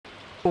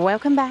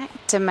Welcome back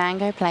to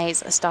Mango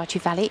Plays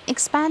Stardew Valley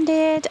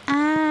Expanded,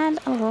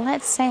 and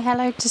let's say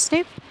hello to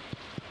Snoop.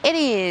 It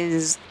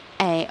is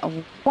a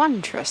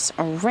wondrous,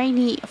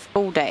 rainy,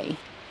 full day.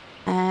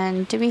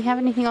 And do we have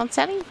anything on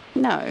Sally?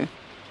 No.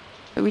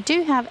 But we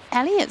do have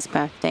Elliot's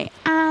birthday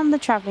and the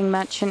travelling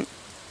merchant.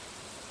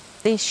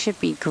 This should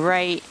be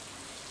great.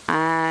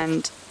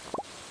 And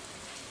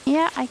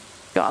yeah, I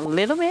got a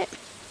little bit.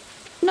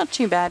 Not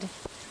too bad.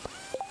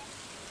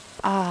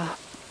 Oh,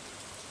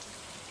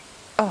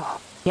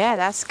 yeah,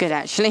 that's good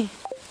actually.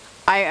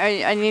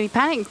 I nearly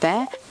panicked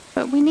there,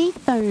 but we need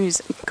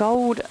those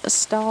gold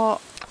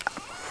star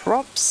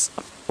crops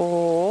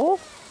for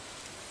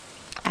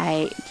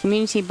a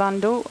community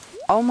bundle.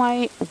 Oh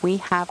my, we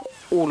have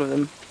all of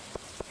them.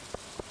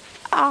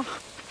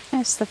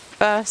 That's the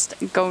first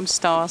gold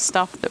star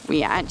stuff that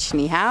we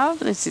actually have.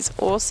 This is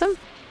awesome.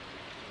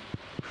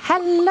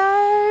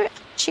 Hello,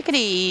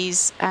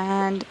 chickadees,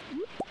 and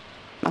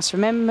must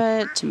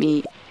remember to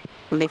be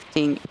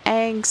lifting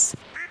eggs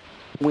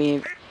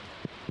with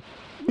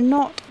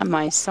not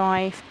my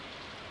scythe.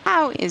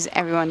 How is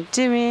everyone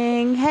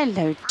doing?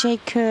 Hello,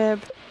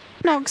 Jacob.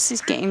 Nox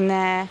is getting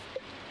there.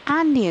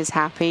 Andy is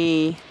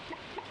happy.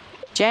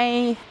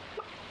 Jay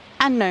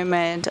and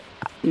Nomad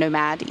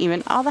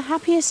even are the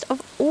happiest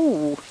of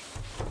all.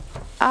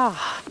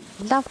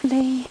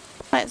 Lovely.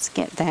 Let's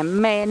get their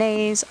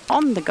mayonnaise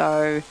on the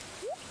go.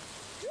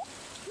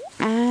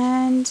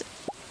 And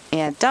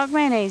yeah, dark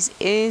mayonnaise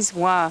is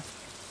worth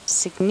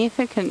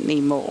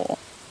significantly more,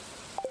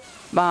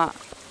 but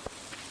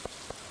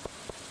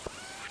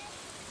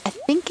I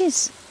think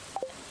it's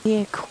the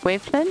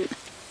equivalent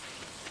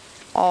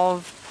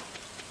of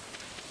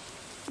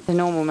the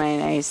normal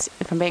mayonnaise,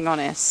 if I'm being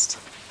honest.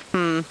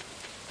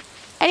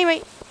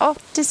 Anyway,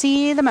 off to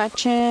see the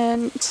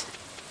merchant.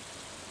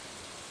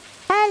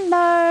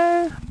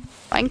 Hello.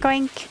 Oink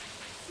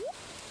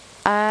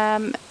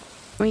oink.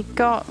 We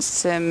got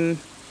some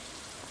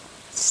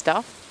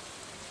stuff.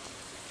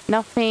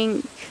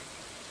 Nothing.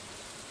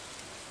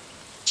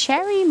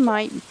 Cherry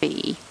might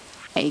be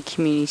a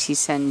community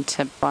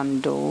centre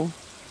bundle.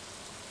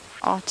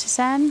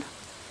 Artisan?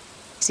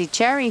 See,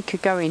 Cherry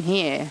could go in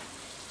here.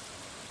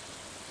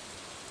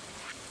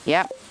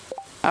 Yep.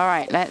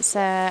 Alright, let's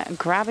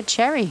grab a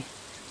cherry.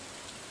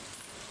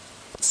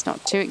 It's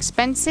not too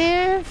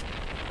expensive.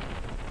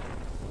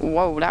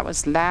 Whoa, that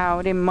was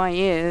loud in my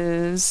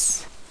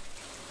ears.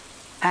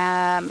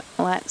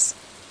 Let's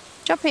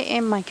drop it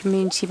in my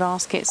community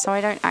basket so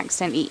I don't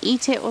accidentally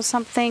eat it or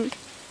something.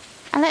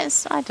 And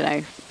let's, I don't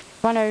know,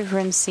 run over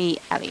and see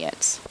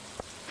Elliot.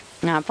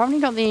 Now, I've probably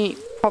got the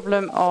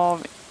problem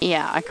of,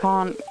 yeah, I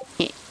can't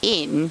get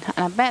in.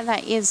 And I bet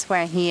that is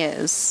where he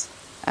is.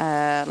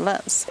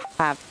 Let's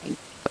have a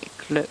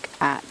quick look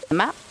at the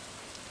map.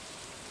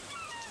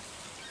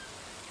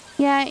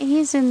 Yeah,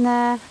 he's in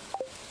there.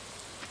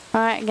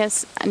 Alright, I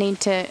guess I need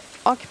to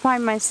occupy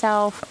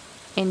myself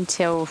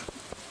until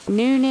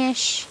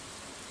noonish.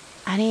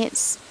 And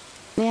it's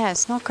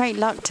not great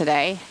luck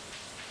today.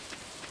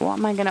 What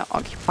am I going to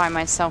occupy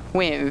myself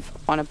with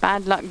on a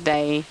bad luck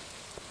day?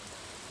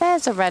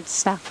 There's a red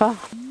snapper.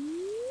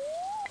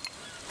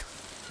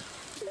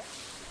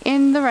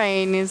 In the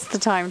rain is the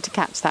time to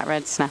catch that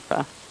red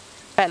snapper.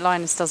 Bet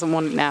Linus doesn't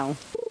want it now.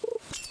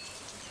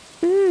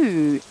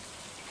 Ooh,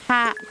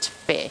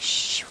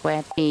 catfish.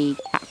 Where be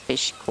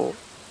catfish caught?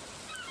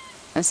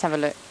 Let's have a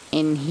look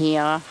in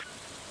here.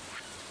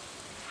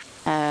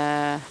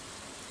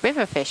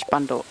 Riverfish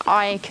bundle.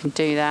 I can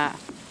do that.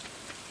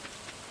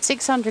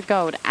 600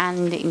 gold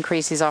and it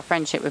increases our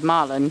friendship with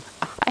Marlon.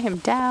 I am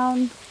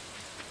down.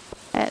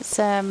 Let's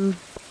oh,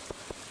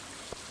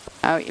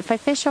 if I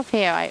fish off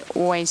here I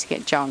always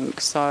get junk,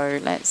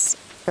 so let's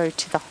go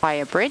to the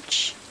higher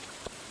bridge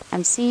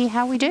and see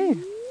how we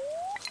do.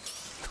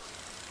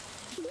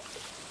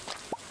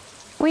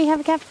 We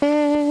have a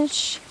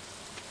catfish.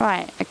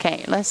 Right,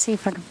 okay, let's see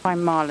if I can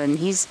find Marlon.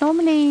 He's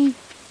normally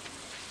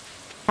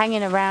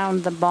hanging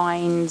around the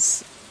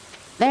mines.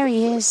 There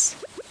he is.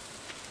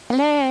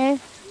 Hello.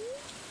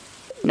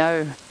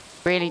 No,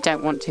 really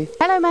don't want to.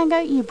 Hello, Mango.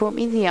 You brought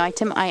me the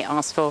item I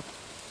asked for.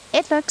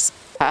 It looks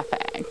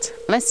perfect.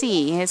 Let's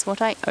see. Here's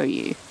what I owe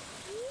you.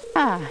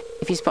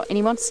 If you spot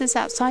any monsters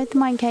outside the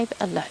mine cave,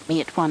 alert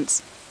me at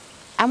once.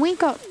 And we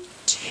got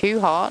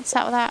 2 hearts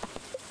out of that.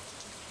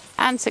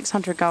 And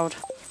 600 gold.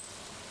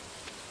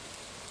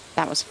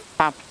 That was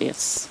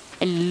fabulous.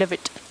 I love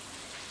it.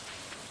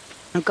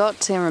 I've got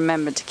to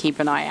remember to keep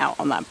an eye out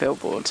on that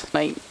billboard.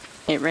 Like,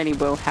 it really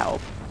will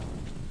help.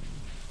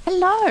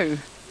 Hello.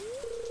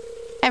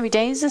 Every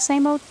day is the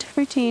same old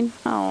routine.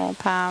 Oh,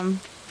 Pam.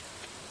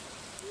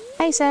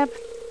 Hey, Seb.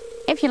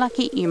 If you're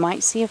lucky, you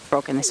might see a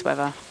frog in this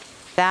weather.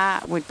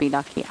 That would be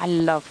lucky. I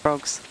love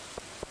frogs.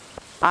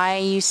 I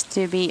used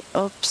to be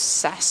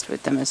obsessed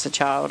with them as a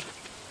child.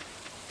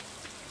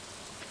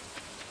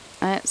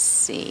 Let's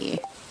see.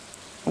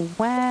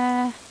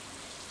 Where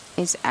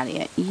is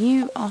Elliot?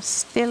 You are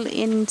still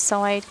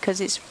inside because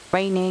it's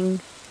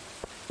raining.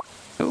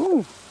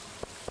 Ooh.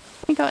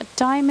 We got a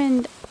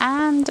diamond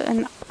and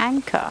an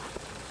anchor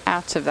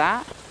out of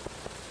that.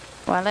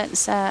 Well,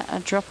 let's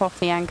drop off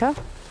the anchor.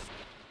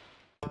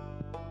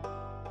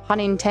 Pun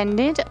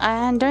intended.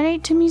 And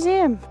donate to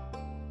museum.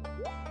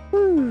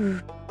 Woo.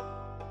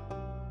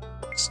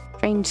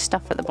 Strange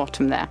stuff at the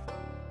bottom there.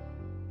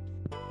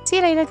 See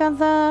you later,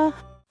 Gunther.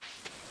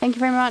 Thank you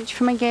very much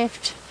for my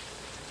gift.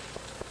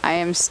 I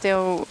am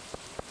still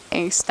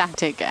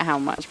ecstatic at how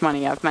much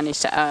money I've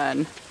managed to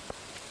earn.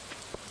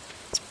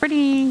 It's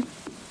pretty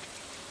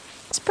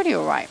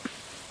alright.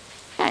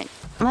 Okay,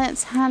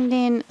 let's hand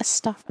in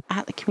stuff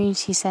at the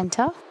community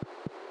centre.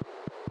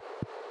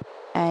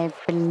 I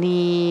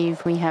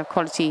believe we have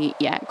quality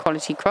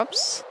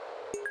crops.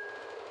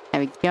 There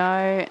we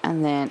go.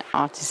 And then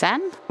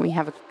artisan. We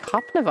have a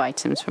couple of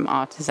items from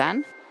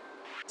artisan.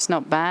 It's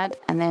not bad.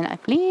 And then I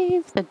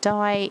believe the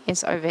dye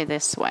is over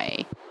this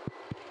way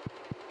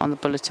on the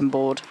bulletin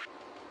board.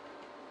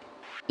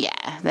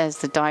 Yeah, there's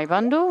the dye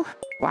bundle.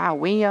 Wow,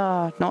 we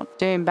are not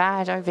doing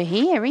bad over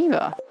here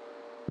either.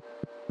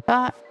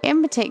 But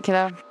in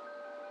particular,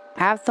 I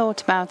have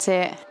thought about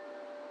it.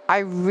 I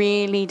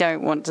really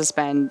don't want to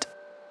spend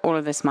all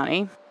of this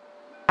money.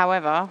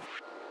 However,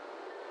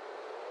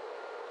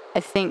 I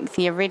think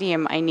the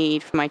iridium I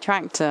need for my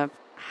tractor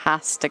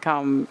has to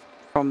come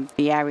from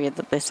the area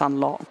that this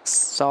unlocks.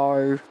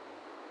 So,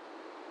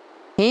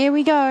 here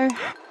we go.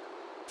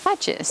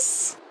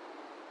 Purchase.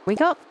 We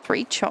got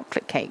 3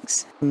 chocolate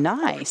cakes.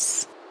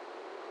 Nice.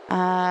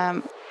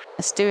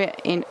 Let's do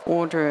it in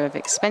order of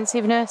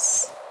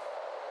expensiveness.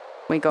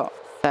 We got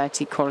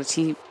 30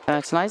 quality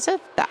fertilizer.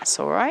 That's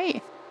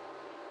alright.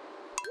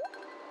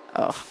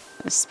 Oh,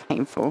 this is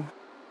painful.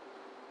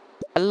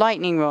 A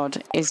lightning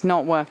rod is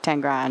not worth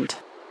 10 grand.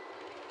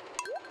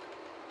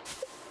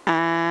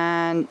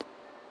 And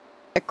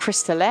a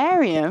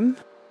crystallarium.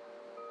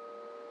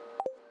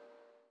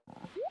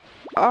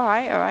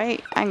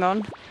 Alright. Hang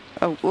on.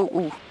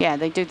 Oh, yeah,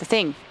 they do the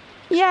thing.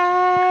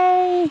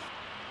 Yay!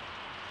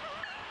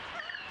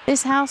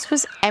 This house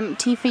was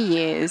empty for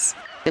years.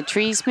 The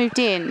trees moved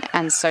in,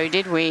 and so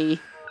did we.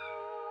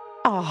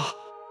 Oh,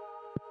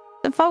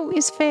 the vault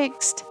is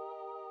fixed.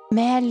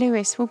 Mayor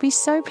Lewis will be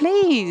so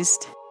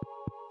pleased.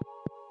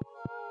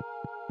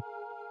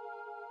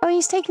 Oh,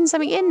 he's taken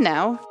something in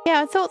now.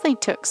 Yeah, I thought they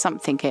took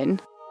something in.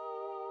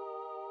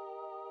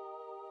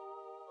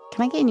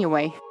 Can I get in your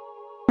way?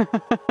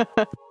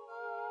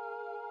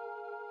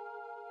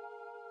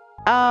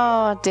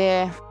 Oh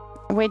dear.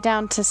 We're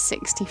down to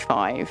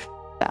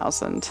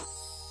 65,000.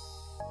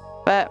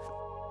 But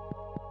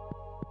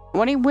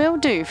what it will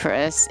do for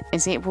us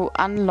is it will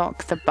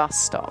unlock the bus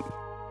stop,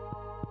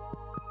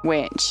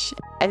 which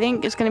I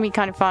think is going to be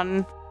kind of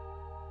fun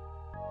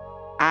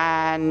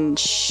and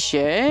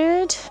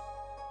should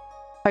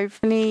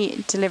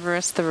hopefully deliver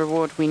us the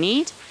reward we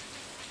need.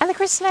 And the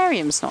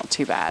crystallarium's not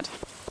too bad.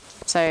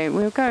 So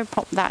we'll go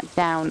pop that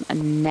down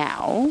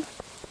now.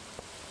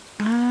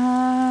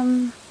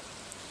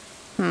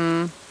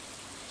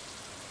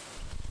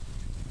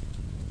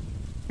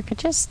 I could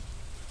just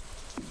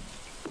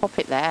pop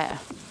it there,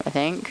 I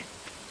think.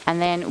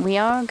 And then we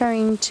are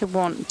going to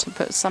want to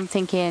put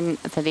something in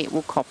that it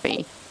will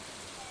copy.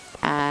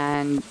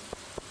 And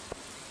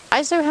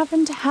I so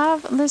happen to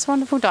have this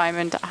wonderful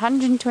diamond,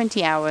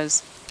 120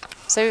 hours.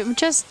 So it will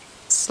just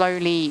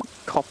slowly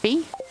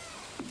copy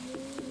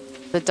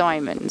the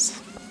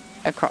diamonds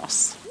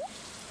across.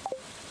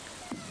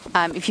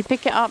 If you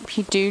pick it up,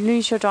 you do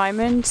lose your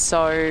diamond,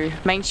 so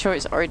make sure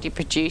it's already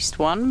produced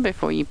one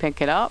before you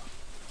pick it up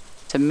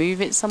to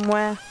move it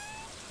somewhere.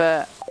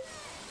 But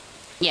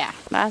yeah,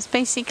 that's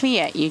basically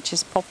it. You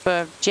just pop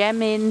a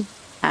gem in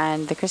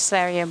and the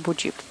crystallarium will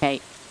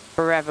duplicate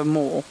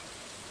forevermore.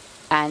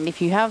 And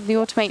if you have the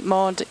automate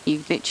mod,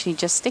 you literally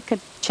just stick a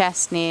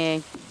chest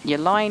near your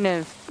line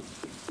of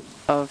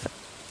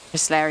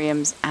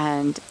crystallariums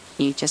and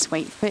you just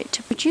wait for it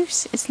to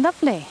produce. It's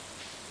lovely.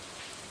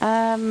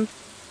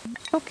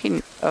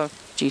 Talking of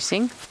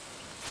producing.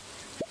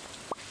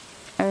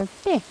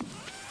 Okay.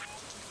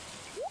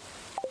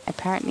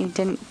 Apparently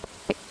didn't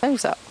pick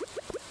those up.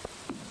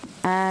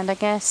 And I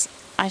guess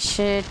I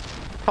should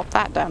pop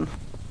that down.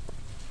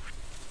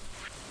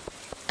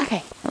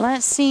 Okay,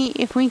 let's see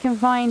if we can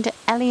find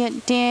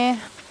Elliot Deer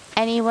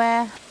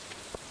anywhere.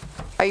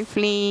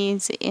 Hopefully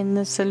he's in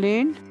the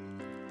saloon.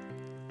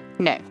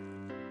 No.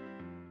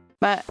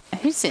 But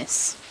who's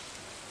this?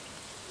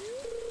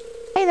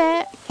 Hey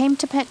there, came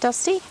to pet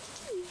Dusty?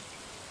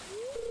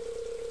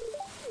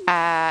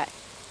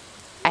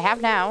 I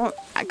have now.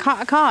 I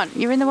can't.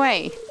 You're in the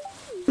way.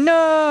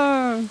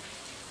 No!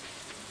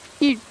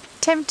 You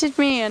tempted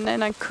me and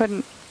then I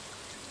couldn't.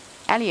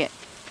 Elliot,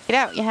 get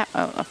out. You have.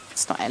 Oh,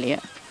 it's not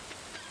Elliot.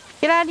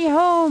 Get out of your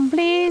home,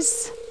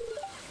 please.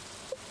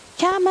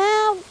 Come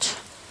out.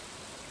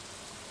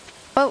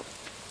 Oh.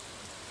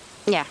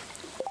 Yeah.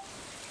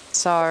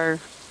 So.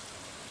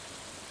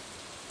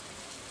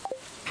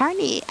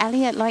 Apparently,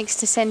 Elliot likes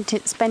to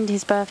spend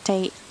his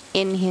birthday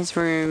in his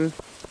room.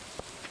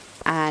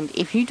 And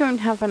if you don't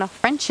have enough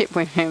friendship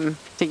with him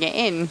to get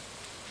in,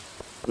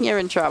 you're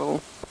in trouble.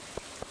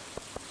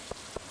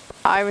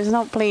 I was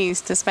not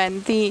pleased to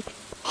spend the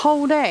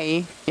whole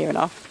day, near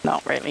enough,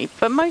 not really,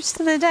 but most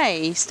of the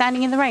day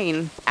standing in the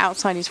rain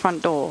outside his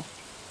front door.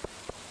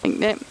 I think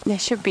that there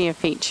should be a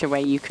feature where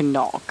you can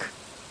knock.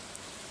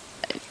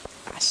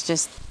 That's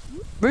just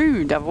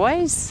rude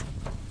otherwise.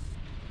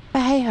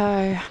 But hey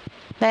ho,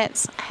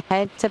 let's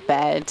head to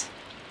bed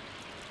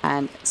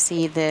and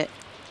see the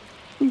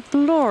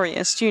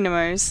glorious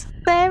Junimos.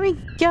 There we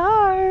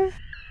go.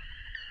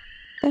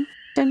 Dun,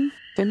 dun,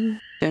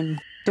 dun, dun,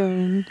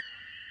 dun.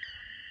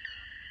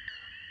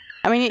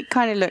 I mean, it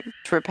kind of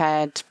looked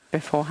repaired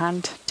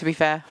beforehand, to be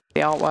fair,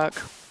 the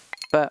artwork,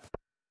 but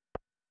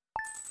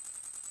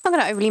I'm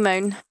going to overly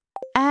moan.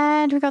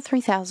 And we got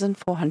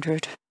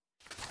 3,400.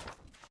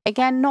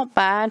 Again, not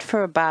bad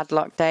for a bad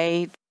luck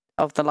day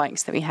of the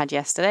likes that we had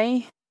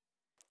yesterday.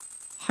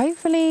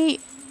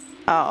 Hopefully...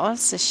 Oh,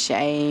 it's a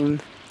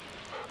shame.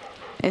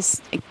 It's,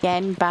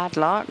 again, bad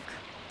luck.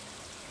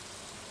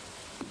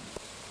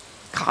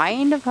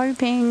 Kind of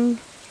hoping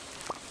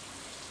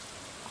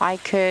I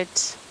could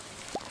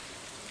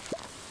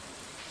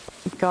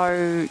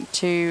go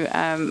to,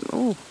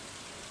 ooh,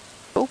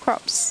 full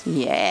crops.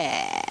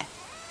 Yeah.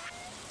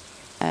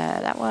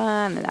 That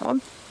one and that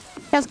one.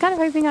 Yeah, I was kind of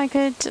hoping I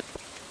could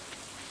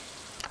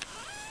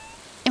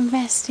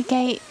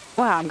investigate.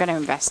 Well, I'm going to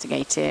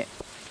investigate it.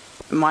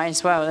 Might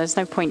as well. There's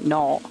no point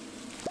not.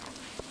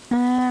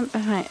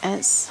 Alright,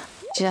 let's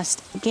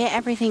just get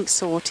everything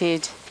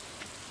sorted.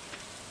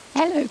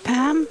 Hello,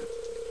 Pam.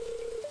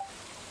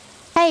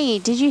 Hey,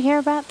 did you hear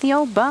about the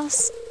old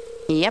bus?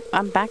 Yep,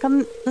 I'm back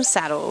on the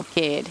saddle,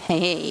 kid.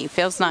 Hey,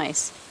 feels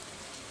nice.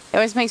 It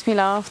always makes me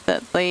laugh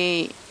that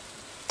the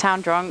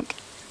town drunk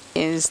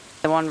is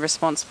the one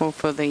responsible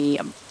for the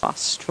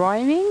bus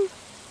driving.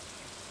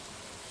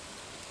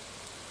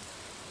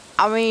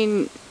 I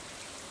mean,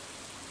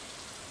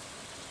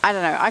 I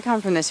don't know. I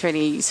come from this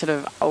really sort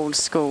of old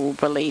school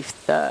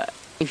belief that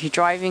if you're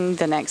driving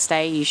the next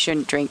day, you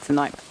shouldn't drink the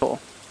night before.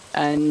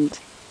 And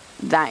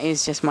that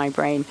is just my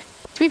brain.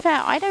 To be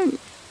fair,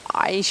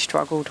 I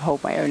struggle to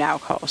hold my own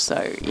alcohol.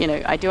 So, you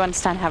know, I do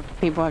understand how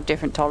people have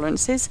different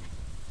tolerances.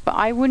 But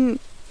I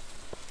wouldn't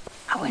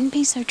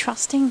be so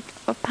trusting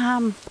of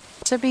Pam,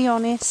 to be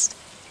honest.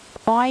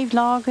 5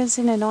 lagers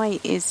in a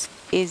night is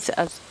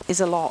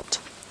a lot.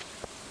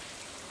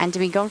 And to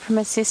be gone from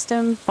a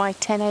system by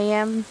 10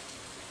 AM?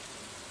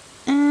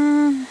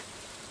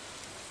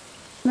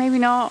 Maybe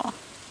not.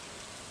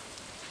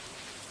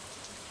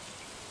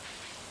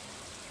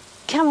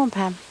 Come on,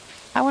 Pam.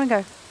 I want to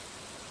go.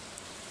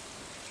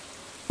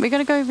 We're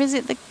going to go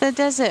visit the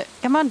desert.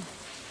 Come on.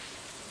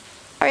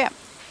 Hurry up.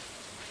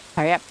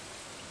 Hurry up.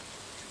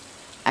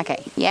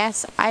 Okay,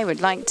 yes, I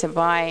would like to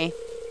buy...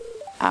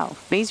 Oh,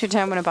 please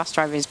return when a bus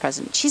driver is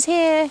present. She's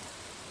here.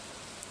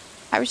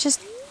 I'm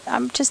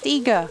just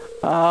eager.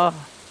 Oh.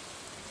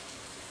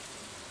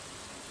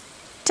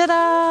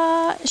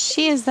 Ta-da!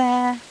 She is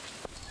there.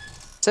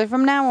 So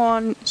from now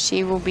on,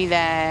 she will be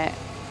there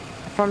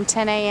from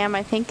 10 AM,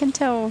 I think,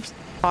 until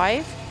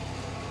 5.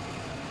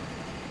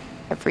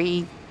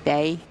 Every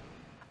day.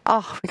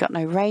 Oh, we got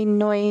no rain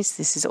noise.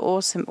 This is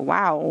awesome.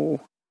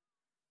 Wow.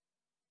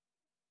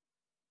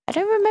 I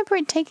don't remember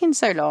it taking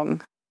so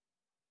long.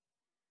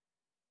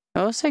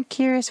 I'm also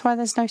curious why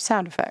there's no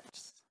sound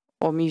effects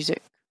or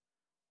music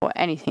or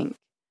anything.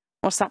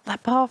 What's that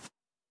path?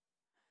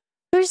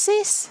 Who's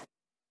this?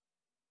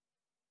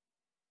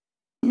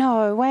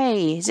 No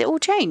way. Is it all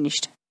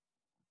changed?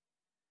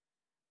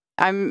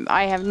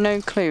 I have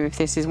no clue if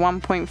this is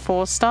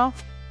 1.4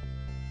 stuff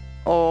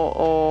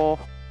or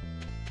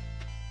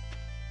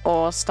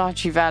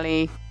Stardew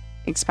Valley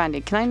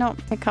Expanded. Can I not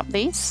pick up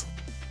these?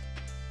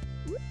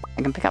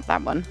 I can pick up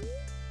that one.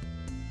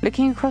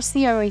 Looking across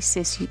the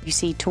oasis, you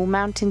see tall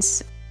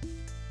mountains.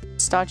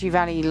 Stardew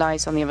Valley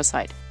lies on the other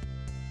side.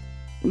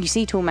 You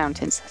see tall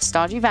mountains.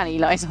 Stardew Valley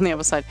lies on the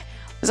other side.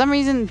 For some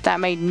reason, that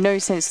made no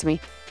sense to me.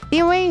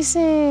 The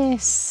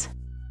oasis!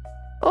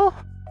 Oh!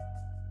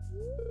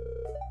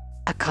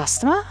 A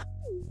customer?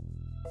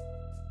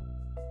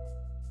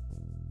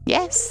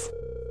 Yes.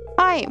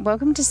 Hi,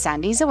 welcome to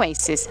Sandy's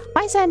Oasis.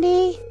 Hi,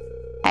 Sandy.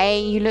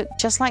 Hey, you look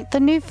just like the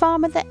new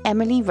farmer that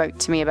Emily wrote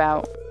to me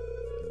about.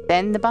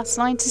 Then the bus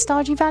line to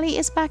Stardew Valley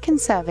is back in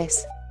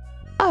service.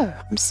 Oh,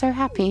 I'm so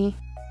happy.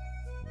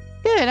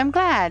 Good, I'm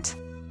glad.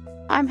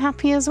 I'm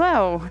happy as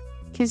well,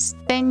 because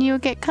then you'll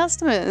get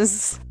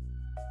customers.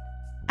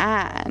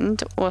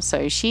 And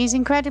also, she's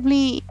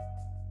incredibly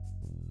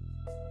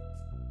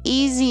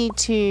easy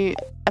to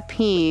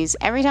appease.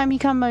 Every time you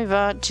come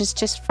over,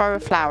 just throw a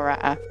flower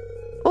at her.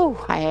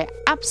 Oh, I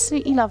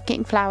absolutely love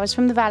getting flowers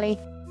from the valley.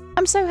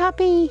 I'm so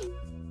happy.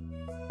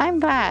 I'm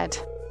glad.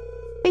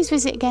 Please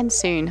visit again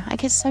soon. I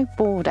get so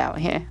bored out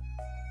here.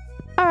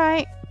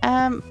 Alright,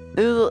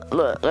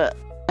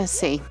 let's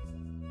see.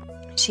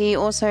 She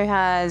also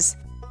has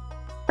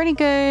pretty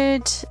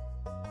good...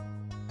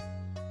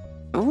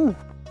 Ooh.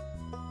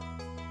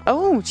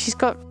 Oh, she's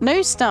got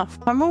no stuff.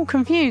 I'm all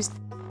confused.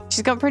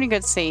 She's got pretty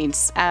good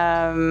seeds.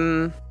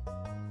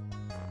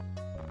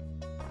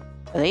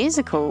 These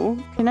are cool.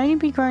 Can only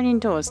be grown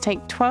indoors.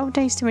 Take 12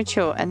 days to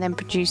mature and then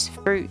produce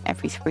fruit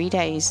every 3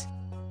 days.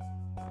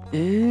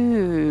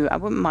 Ooh, I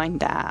wouldn't mind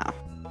that.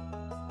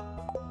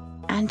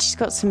 And she's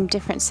got some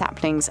different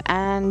saplings,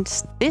 and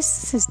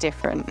this is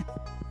different.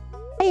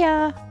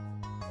 Hiya!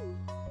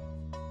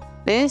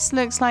 This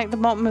looks like the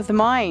bottom of the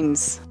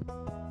mines.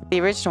 The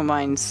original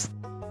mines.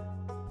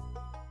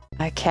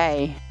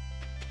 Okay.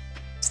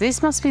 So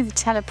this must be the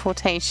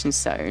teleportation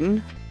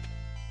zone.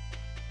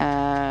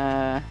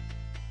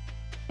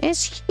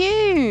 It's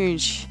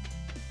huge!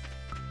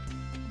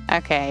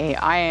 Okay,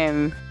 I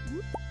am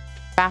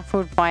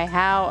baffled by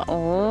how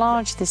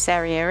large this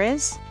area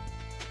is.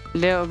 A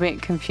little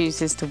bit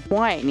confused as to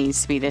why it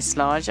needs to be this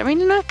large. I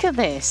mean, look at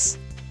this.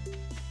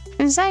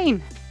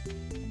 Insane.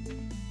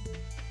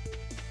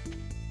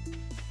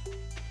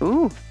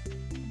 Ooh.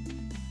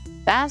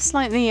 That's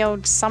like the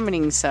old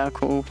summoning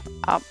circle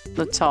up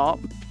the top.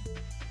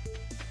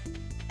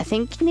 I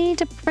think you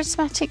need a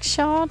prismatic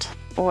shard.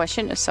 Oh, I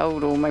shouldn't have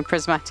sold all my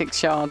prismatic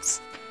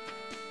shards.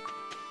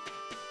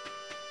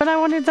 But I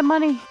wanted the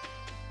money.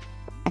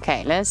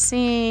 Okay, let's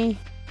see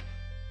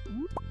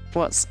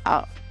what's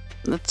up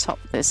the top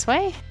this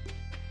way.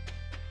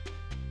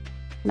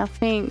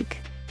 Nothing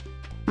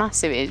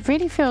massive. It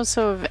really feels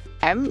sort of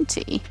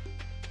empty.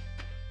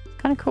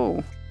 Kind of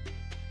cool.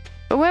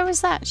 But where was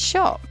that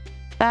shop?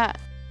 That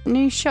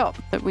new shop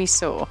that we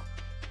saw?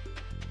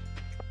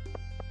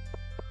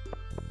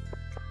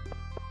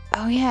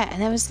 Oh yeah,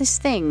 and there was this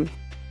thing.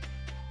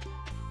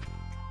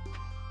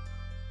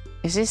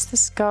 Is this the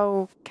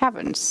Skull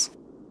Caverns?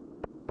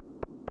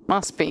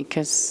 Must be,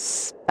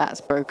 because that's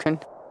broken.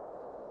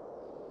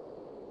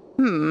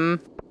 We'll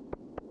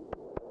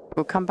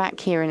come back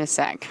here in a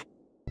sec.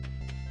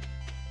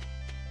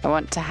 I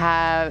want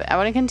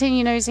to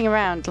continue nosing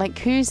around. Like,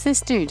 who's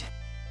this dude?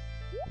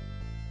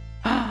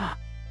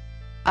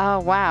 Oh,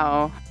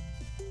 wow.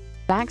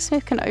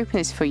 Blacksmith can open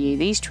this for you.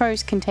 These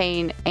troves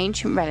contain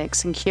ancient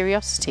relics and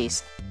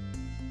curiosities.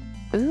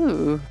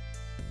 Ooh.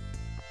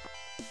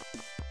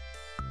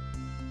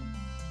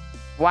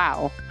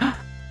 Wow.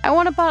 I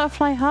want a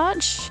butterfly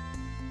hutch.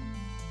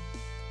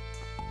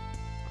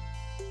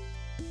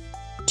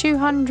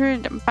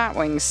 200 bat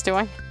wings, do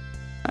I?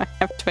 I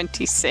have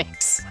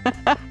 26.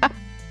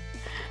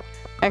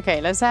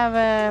 Okay, let's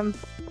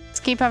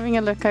keep having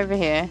a look over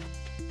here.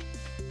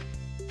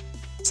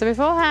 So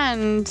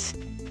beforehand,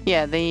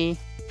 yeah, the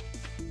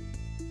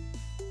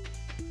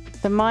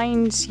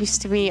mines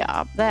used to be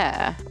up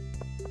there.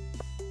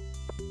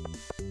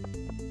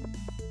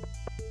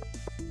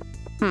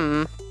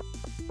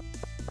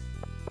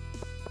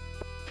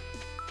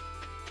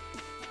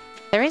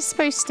 There is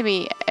supposed to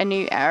be a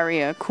new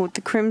area called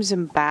the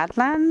Crimson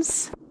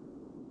Badlands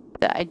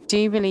that I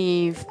do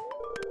believe...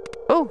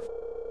 Oh!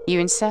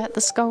 You insert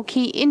the skull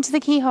key into the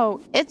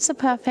keyhole. It's a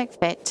perfect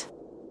fit.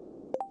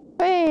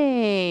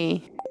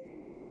 Hey!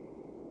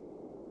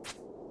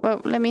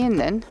 Well, let me in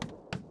then.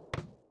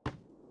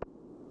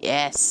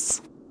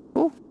 Yes!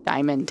 Oh,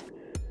 diamond.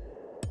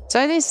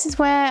 So this is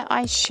where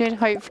I should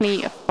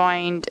hopefully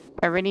find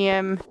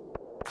iridium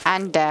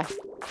and death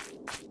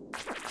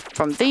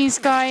from these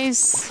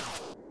guys.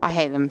 I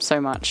hate them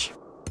so much.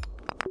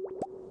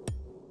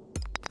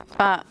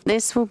 But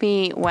this will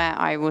be where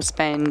I will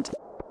spend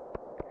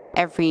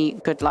every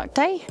good luck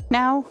day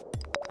now.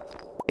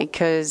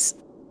 Because,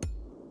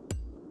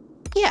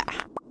 yeah,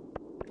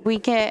 we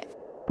get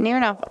near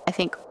enough, I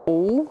think,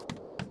 all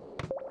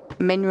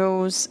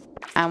minerals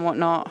and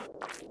whatnot.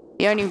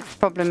 The only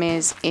problem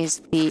is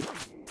the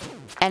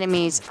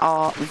enemies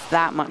are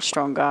that much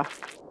stronger.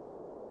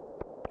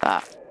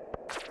 But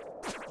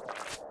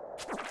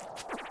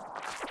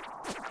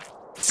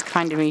it's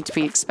kind of need to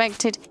be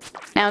expected.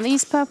 Now,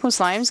 these purple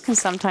slimes can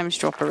sometimes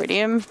drop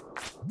iridium,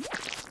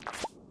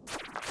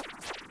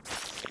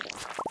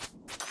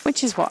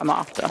 which is what I'm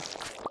after.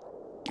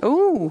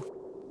 Ooh,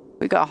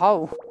 we got a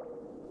hole.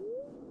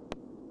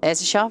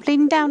 There's a shaft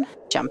leading down.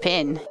 Jump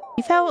in.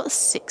 You fell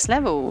 6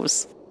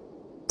 levels.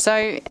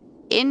 So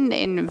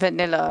in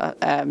vanilla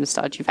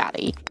Stardew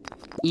Valley,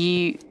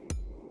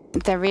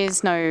 there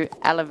is no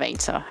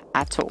elevator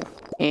at all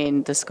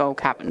in the Skull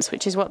Caverns,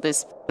 which is what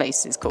this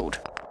place is called.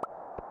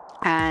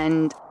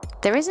 And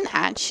there isn't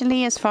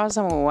actually, as far as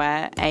I'm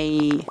aware,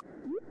 a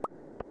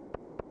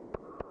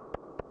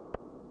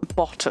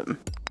bottom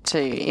to.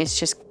 It's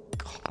just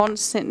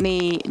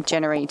constantly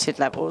generated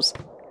levels.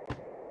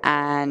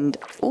 And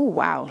oh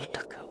wow,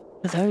 look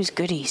at those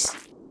goodies.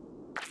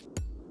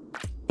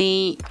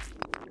 The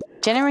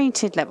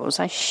generated levels,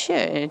 I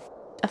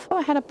thought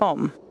I had a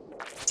bomb.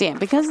 So yeah,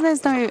 because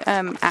there's no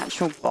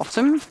actual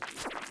bottom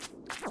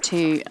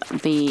to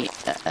the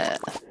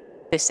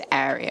this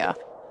area,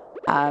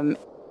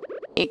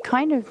 it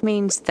kind of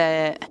means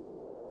that,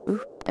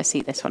 ooh, let's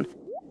see this one,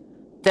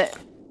 that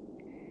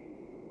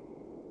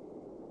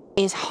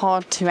is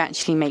hard to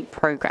actually make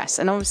progress.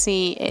 And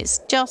obviously it's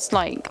just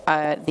like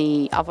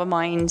the other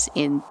mines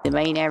in the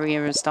main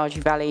area of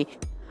Stardew Valley,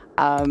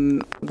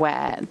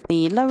 where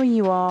the lower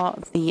you are,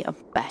 the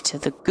better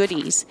the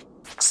goodies.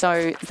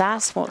 So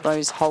that's what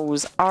those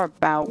holes are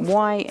about.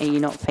 Why are you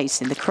not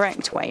facing the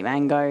correct way,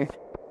 Mango?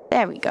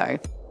 There we go.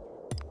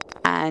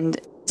 And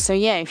So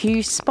yeah, if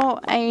you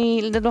spot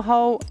a little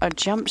hole, I'll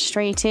jump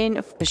straight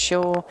in for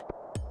sure.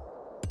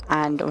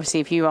 And obviously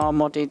if you are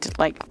modded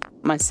like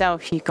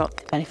myself, you've got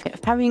the benefit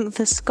of having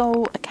the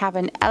Skull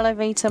Cavern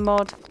Elevator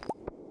mod,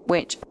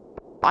 which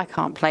I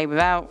can't play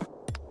without,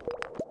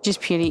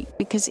 just purely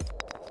because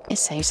it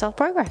saves our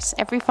progress.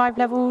 Every 5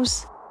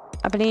 levels,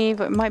 I believe,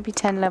 it might be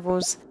 10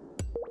 levels,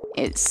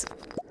 it's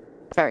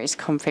various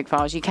config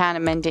files. You can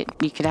amend it,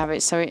 you could have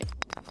it so it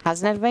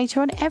has an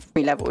elevator on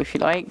every level if you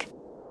like.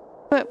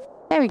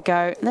 But there we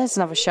go, there's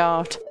another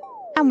shaft,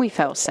 and we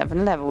fell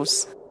 7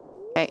 levels.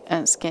 Okay,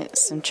 let's get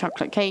some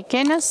chocolate cake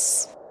in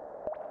us.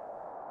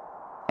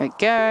 There we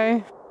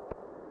go.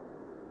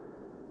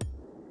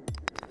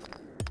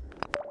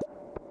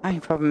 Only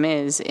problem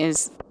is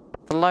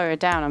the lower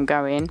down I'm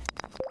going,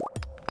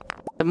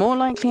 the more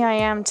likely I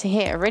am to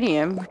hit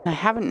iridium. I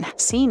haven't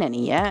seen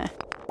any yet,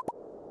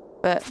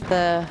 but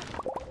the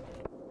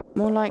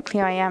more likely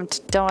I am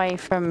to die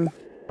from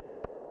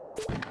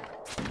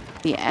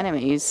the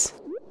enemies.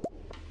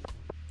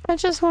 I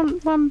just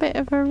want one bit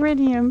of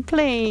iridium,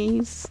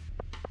 please.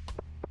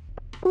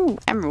 Ooh,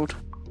 emerald.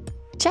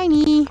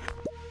 Shiny!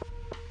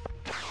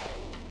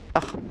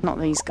 Oh,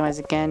 not these guys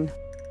again.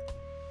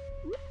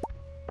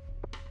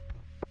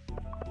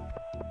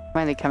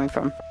 Where are they coming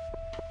from?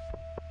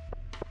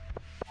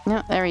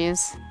 No, there he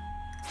is.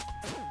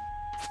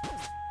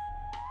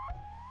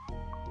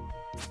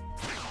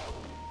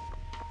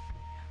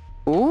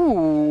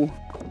 Ooh,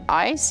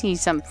 I see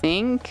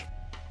something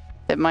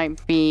that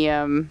might be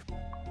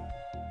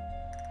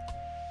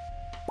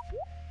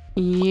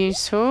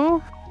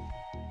useful.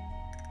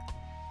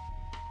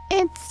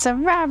 It's a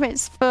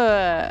rabbit's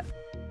foot.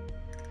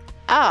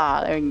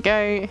 Ah, there we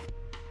go.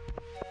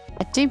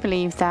 I do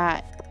believe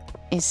that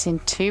is in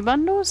 2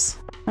 bundles,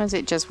 or is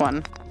it just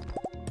 1?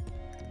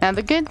 Now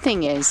the good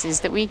thing is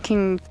that we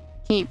can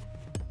keep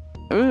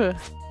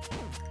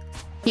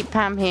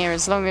Pam here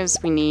as long as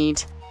we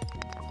need.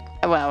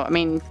 Well, I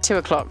mean 2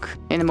 o'clock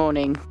in the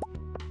morning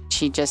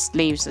she just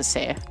leaves us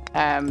here,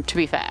 to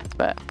be fair,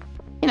 but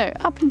you know,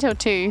 up until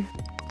 2,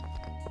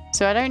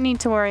 so I don't need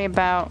to worry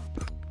about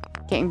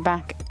getting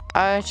back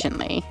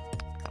urgently.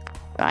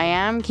 But I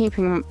am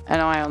keeping an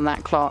eye on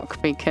that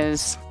clock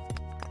because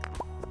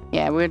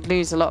yeah, we'd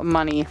lose a lot of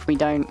money if we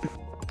don't.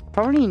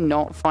 Probably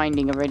not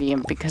finding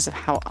iridium because of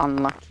how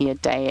unlucky a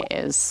day it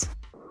is.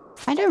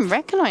 I don't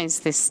recognize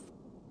this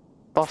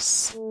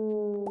boss.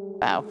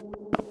 Well,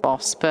 not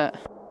boss, but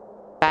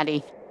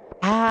baddie.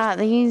 Ah,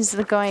 these are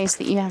the guys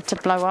that you have to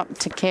blow up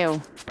to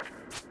kill.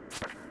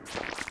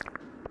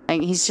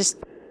 Like, he's just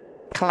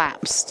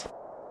collapsed.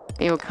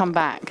 He will come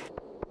back.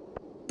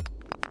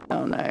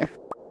 Oh no.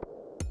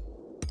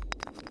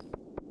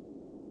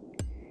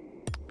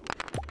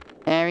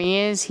 There he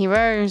is, he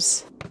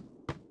rose.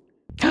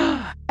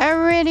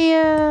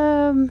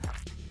 Iridium!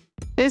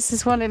 This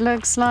is what it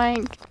looks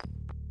like.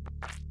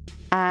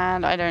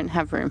 And I don't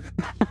have room.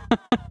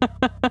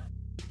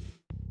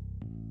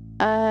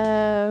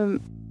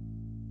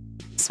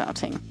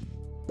 Smelting.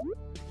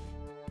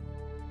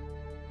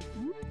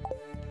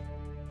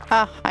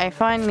 Ah, I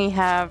finally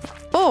have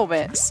 4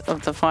 bits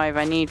of the 5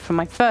 I need for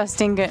my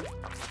first ingot.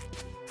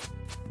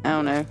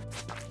 Oh no.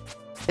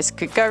 This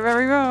could go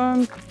very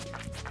wrong.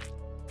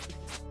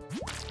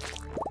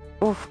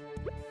 Oof.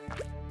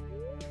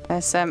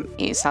 Let's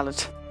eat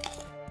salad.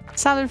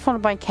 Salad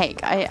followed by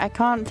cake. I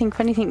can't think of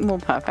anything more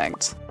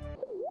perfect.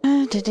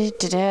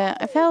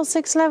 I fell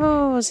 6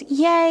 levels.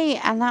 Yay!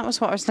 And that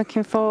was what I was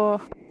looking for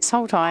this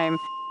whole time.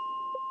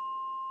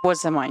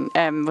 Was an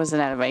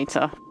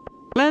elevator.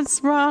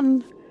 Let's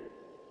run.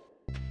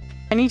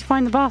 I need to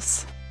find the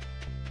bus.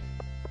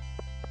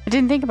 I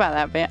didn't think about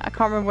that bit. I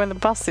can't remember where the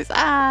bus is.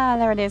 Ah,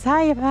 there it is.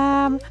 Hiya,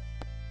 Pam.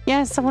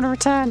 Yes, I want to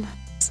return.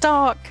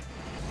 Stark.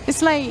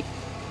 It's late.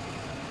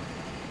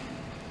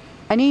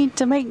 I need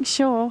to make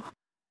sure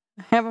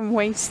I haven't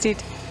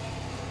wasted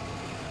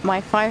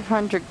my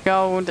 500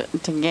 gold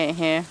to get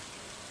here.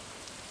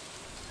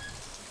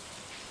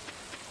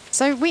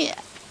 So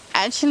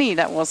actually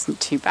that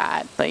wasn't too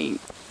bad, like,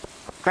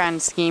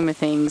 grand scheme of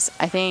things.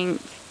 I think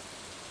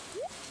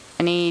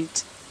I need,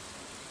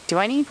 do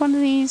I need one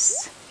of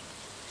these?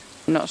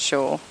 I'm not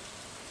sure,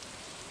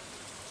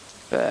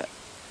 but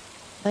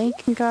they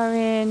can go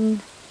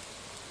in.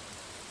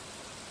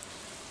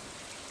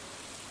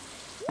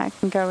 That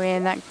can go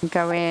in, that can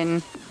go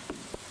in.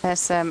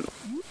 Let's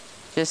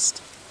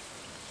just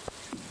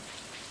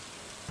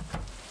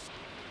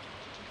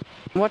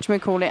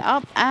whatchamacallit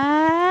up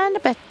and a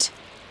bit.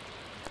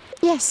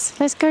 Yes,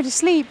 let's go to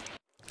sleep.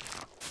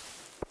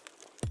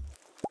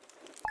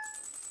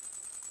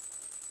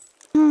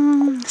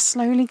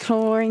 Slowly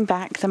clawing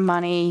back the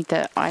money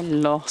that I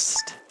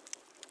lost.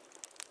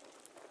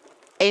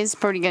 It's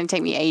probably going to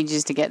take me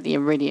ages to get the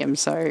iridium,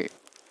 so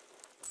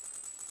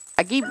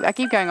I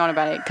keep going on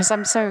about it because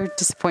I'm so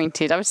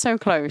disappointed. I was so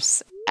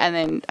close, and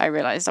then I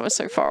realized I was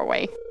so far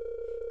away.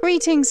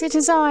 Greetings, it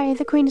is I,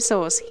 the Queen of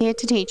Sauce, here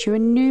to teach you a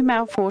new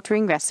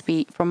mouth-watering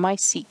recipe from my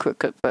secret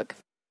cookbook.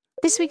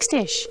 This week's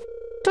dish,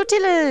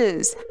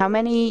 tortillas. How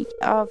many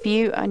of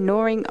you are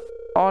gnawing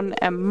on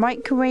a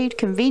microwave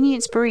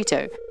convenience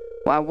burrito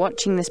while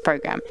watching this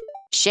program.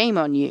 Shame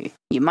on you.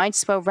 You might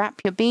as well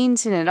wrap your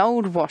beans in an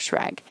old wash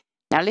rag.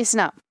 Now listen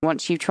up.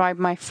 Once you've tried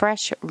my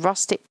fresh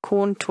rustic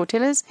corn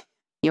tortillas,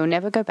 you'll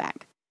never go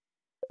back.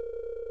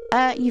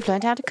 You've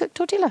learned how to cook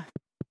tortilla.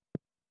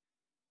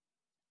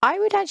 I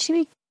would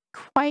actually be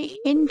quite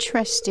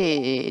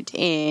interested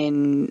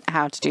in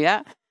how to do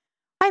that.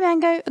 Hi,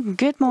 Mango.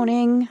 Good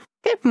morning.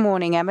 Good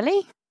morning,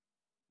 Emily.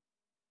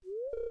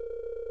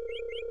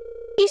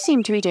 You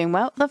seem to be doing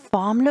well. The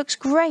farm looks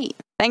great.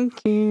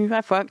 Thank you.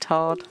 I've worked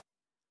hard.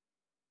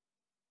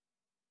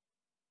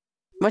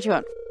 What do you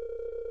want?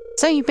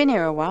 So you've been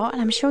here a while,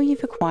 and I'm sure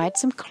you've acquired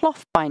some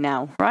cloth by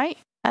now, right?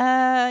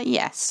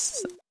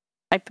 Yes.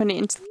 I put it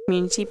into the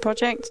community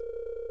project.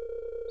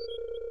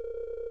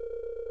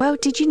 Well,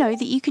 did you know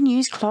that you can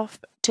use cloth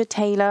to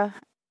tailor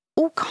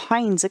all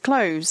kinds of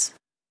clothes?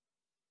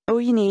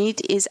 All you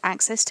need is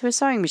access to a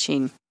sewing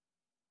machine.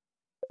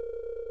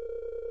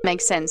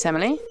 Makes sense,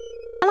 Emily.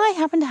 And I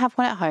happen to have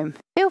one at home.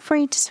 Feel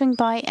free to swing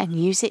by and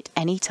use it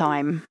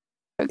anytime.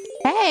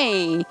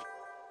 Okay.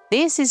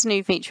 This is a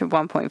new feature of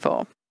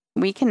 1.4.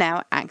 We can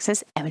now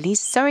access Emily's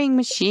sewing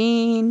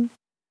machine.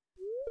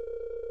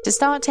 To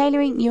start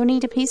tailoring, you'll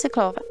need a piece of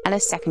cloth and a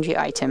secondary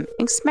item.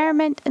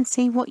 Experiment and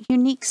see what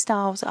unique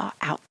styles are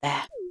out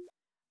there.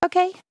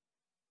 Okay.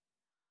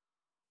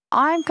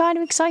 I'm kind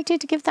of excited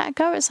to give that a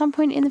go at some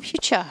point in the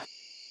future.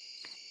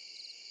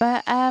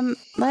 But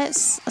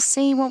let's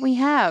see what we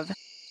have.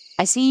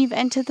 I see you've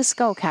entered the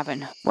Skull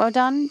Cavern. Well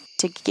done.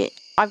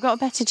 I've got a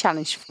better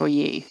challenge for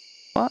you.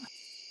 What?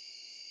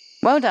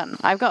 Well done.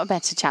 I've got a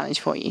better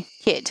challenge for you.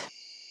 Kid,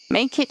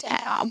 make it...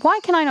 why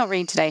can I not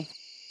read today?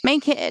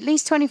 Make it at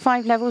least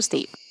 25 levels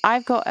deep.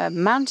 I've got a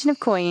mountain of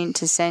coin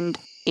to send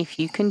if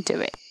you can do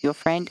it. Your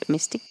friend,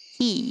 Mr.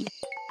 Key.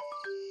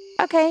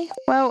 Okay,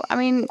 well, I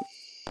mean,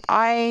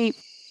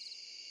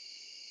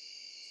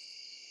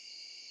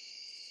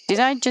 Did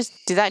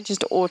that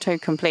just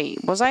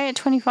auto-complete? Was I at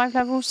 25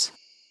 levels?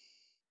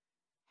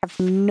 I have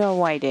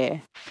no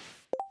idea.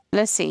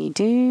 Let's see,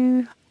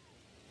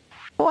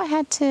 Oh, I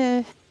had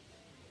to...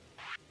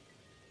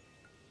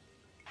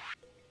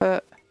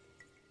 put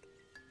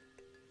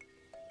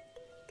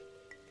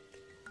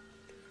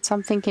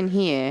something in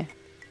here.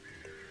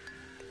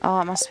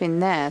 Oh, it must have been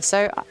there.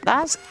 So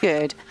that's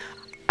good.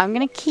 I'm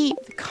going to keep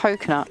the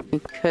coconut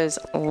because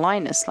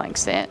Linus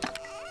likes it.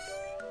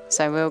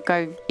 So we'll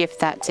go gift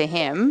that to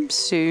him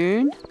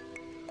soon.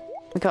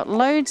 We've got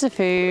loads of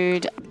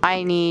food.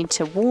 I need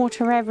to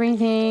water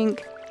everything.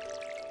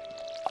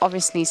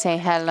 Obviously say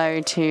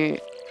hello to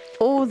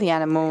all the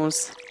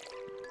animals.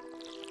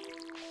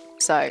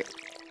 So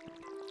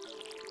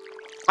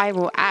I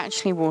will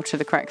actually water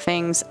the correct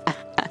things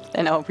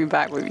and I'll be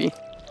back with you.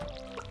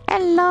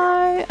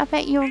 Hello! I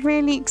bet you're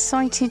really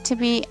excited to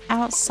be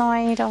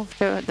outside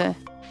after the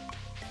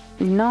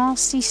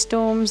nasty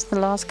storms the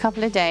last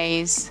couple of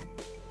days.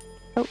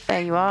 Oh,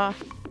 there you are.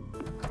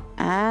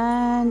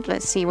 And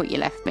let's see what you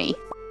left me.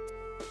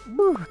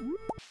 Whew.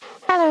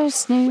 Hello,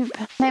 Snoop.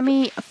 Let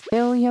me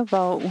fill your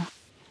bowl.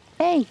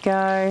 There you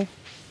go.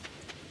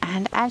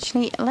 And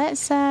actually,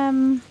 let's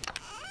go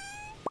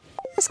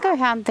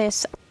hand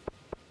this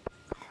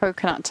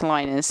coconut to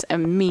Linus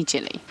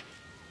immediately.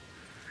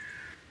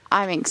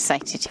 I'm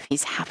excited if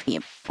he's happy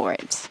for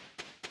it.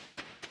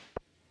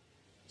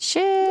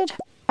 Should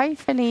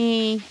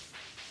hopefully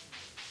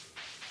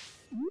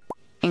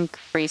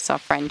increase our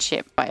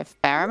friendship by a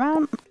fair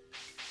amount.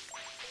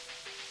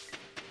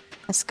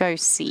 Let's go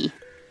see.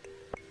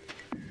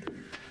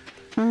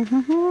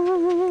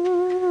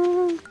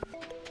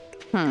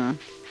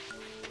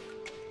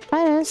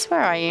 Linus, where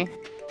are you?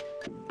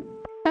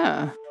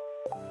 Oh.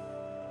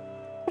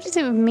 What is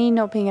it with me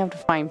not being able to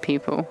find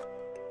people?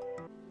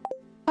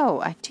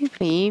 Oh, I do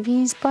believe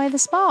he's by the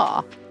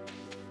spa.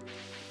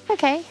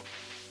 Okay.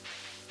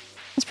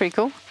 That's pretty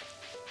cool.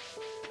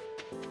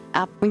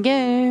 Up we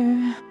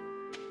go.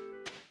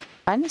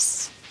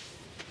 Linus.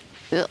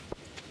 Ugh.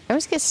 I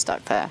always get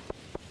stuck there.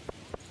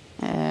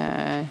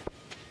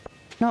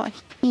 Not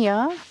here.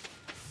 I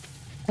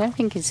don't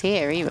think it's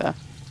here either.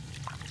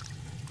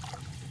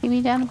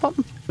 Maybe down the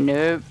bottom?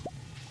 Nope.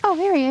 Oh,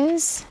 here he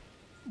is.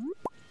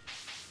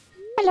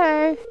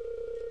 Hello.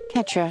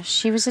 Ketra,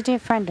 she was a dear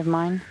friend of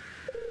mine.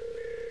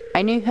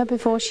 I knew her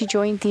before she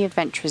joined the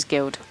Adventurers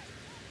Guild.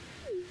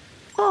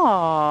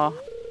 Aww.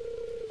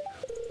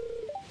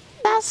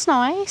 That's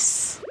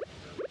nice.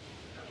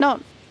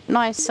 Not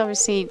nice,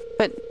 obviously,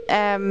 but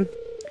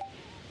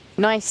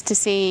nice to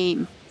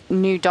see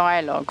new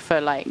dialogue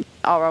for, like,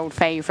 our old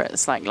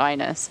favourites, like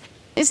Linus.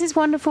 This is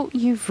wonderful.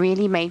 You've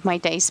really made my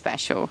day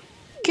special.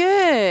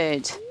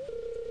 Good.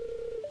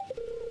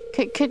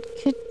 Could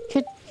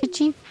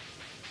you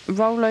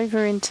roll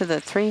over into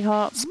the 3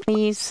 hearts,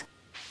 please?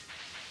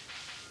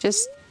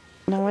 Just...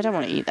 no, I don't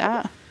want to eat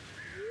that.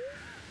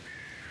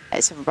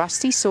 It's a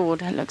rusty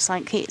sword. It looks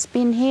like it's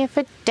been here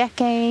for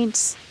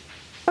decades.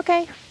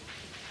 Okay.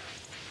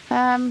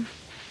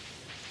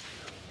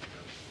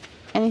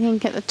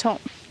 Anything at the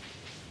top?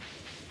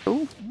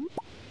 Ooh.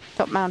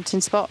 Top mountain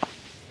spot.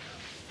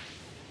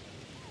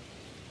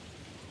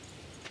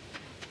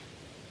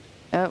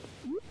 Oh,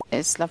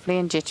 it's lovely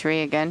and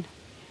jittery again.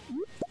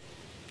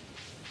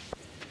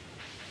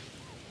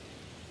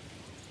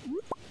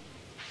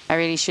 I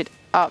really should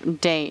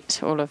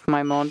update all of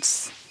my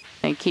mods.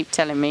 They keep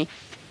telling me.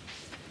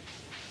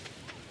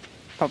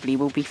 Probably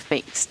will be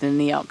fixed in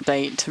the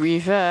update, to be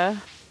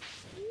fair.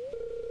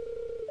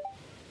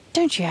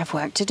 Don't you have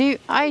work to do?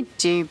 I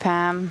do,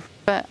 Pam.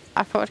 But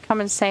I thought I'd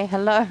come and say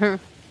hello.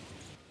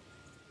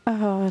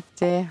 Oh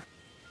dear.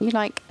 You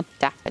like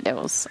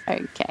daffodils?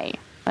 Okay,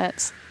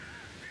 let's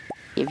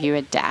give you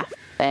a daff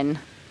then.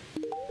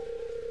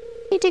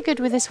 You did good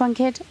with this one,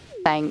 kid.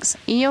 Thanks.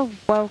 You're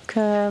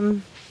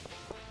welcome.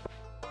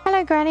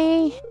 Hello,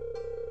 Granny.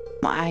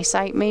 My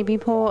eyesight may be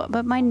poor,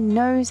 but my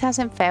nose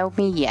hasn't failed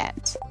me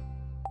yet.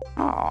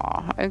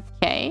 Oh,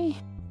 okay.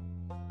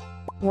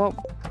 What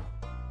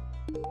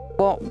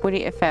would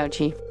it have failed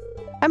you?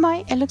 Oh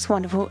my, it looks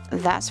wonderful.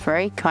 That's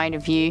very kind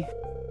of you.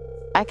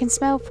 I can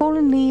smell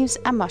fallen leaves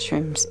and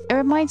mushrooms. It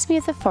reminds me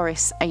of the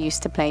forest I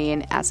used to play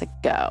in as a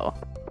girl.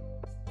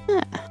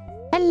 Huh.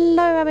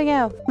 Hello,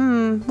 Abigail.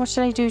 What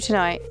should I do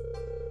tonight?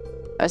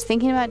 I was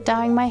thinking about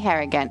dyeing my hair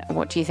again.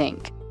 What do you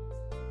think?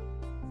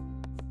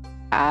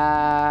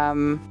 How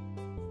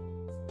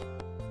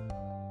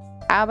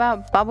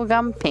about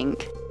bubblegum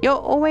pink? You're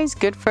always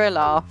good for a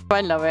laugh.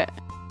 I love it.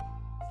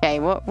 Okay,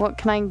 what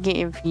can I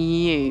give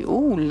you?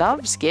 Ooh,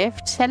 love's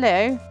gift.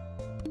 Hello.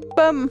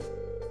 Bum.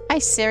 I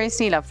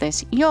seriously love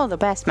this. You're the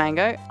best,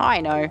 Mango. I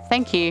know.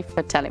 Thank you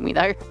for telling me,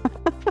 though.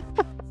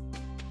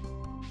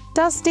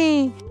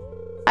 Dusty,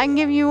 I can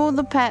give you all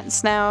the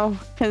pets now,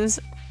 because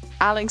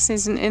Alex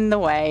isn't in the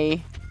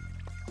way.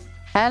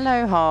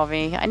 Hello,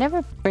 Harvey. I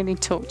never really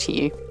talked to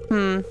you.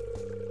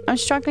 I'm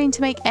struggling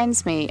to make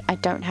ends meet. I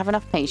don't have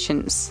enough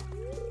patience.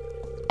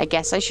 I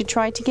guess I should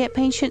try to get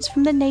patience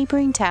from the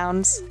neighbouring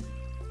towns.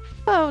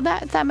 Oh,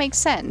 that makes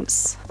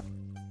sense.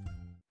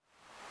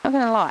 Not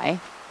gonna lie.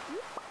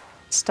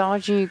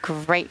 Stardew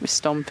grape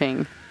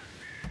stomping.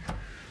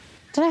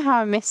 Don't know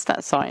how I missed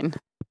that sign.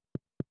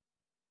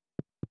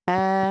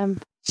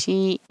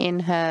 She in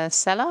her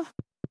cellar?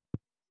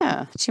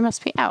 Yeah, she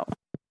must be out.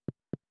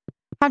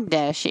 How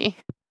dare she?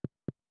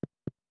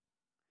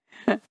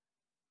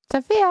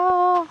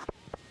 Sophia!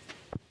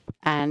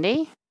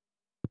 Andy?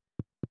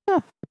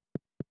 Oh,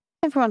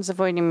 everyone's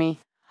avoiding me.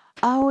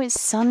 Oh, it's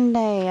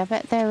Sunday. I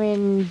bet they're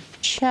in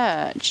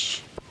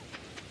church.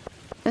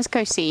 Let's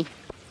go see.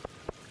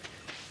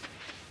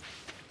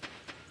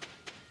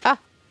 Oh,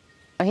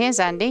 here's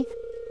Andy.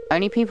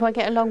 Only people I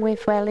get along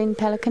with well in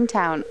Pelican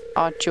Town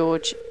are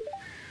George.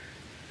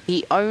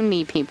 The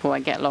only people I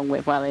get along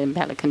with well in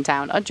Pelican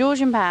Town are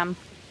George and Pam.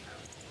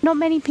 Not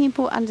many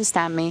people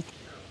understand me.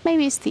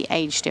 Maybe it's the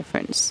age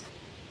difference.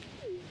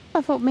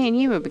 I thought me and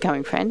you were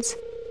becoming friends.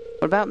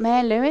 What about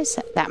Mayor Lewis?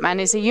 That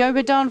man is a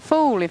Yoba-darn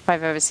fool if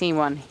I've ever seen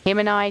one. Him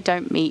and I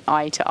don't meet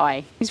eye to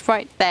eye. He's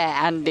right there,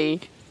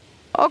 Andy.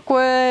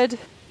 Awkward.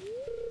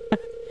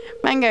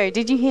 Mango,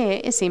 did you hear?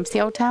 It seems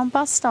the old town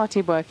bus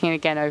started working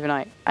again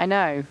overnight. I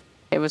know.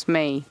 It was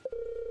me.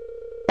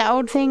 That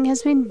old thing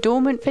has been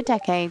dormant for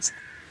decades.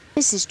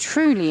 This is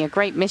truly a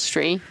great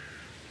mystery.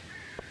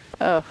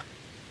 Oh.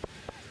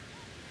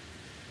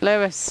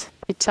 Lewis,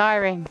 you're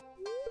tiring.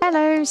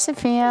 Hello,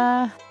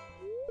 Sophia.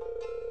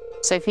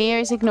 Sophia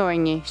is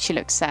ignoring you. She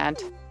looks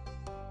sad.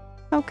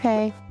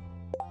 Okay.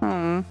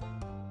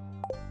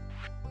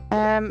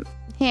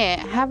 Here,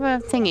 have a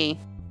thingy.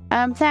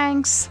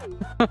 Thanks.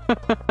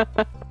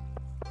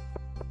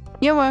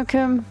 You're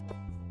welcome.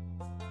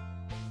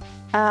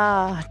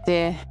 Ah,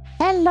 dear.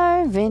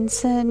 Hello,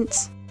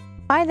 Vincent.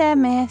 Hi there,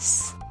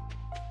 miss.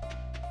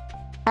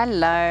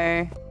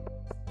 Hello.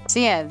 So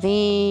yeah,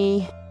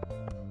 the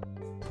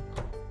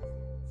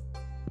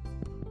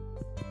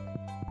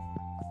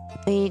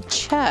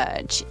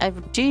church, I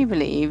do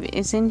believe,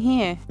 is in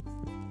here.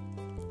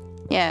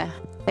 Yeah,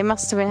 they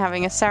must have been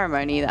having a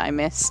ceremony that I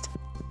missed.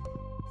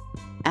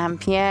 And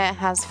Pierre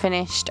has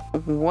finished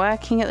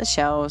working at the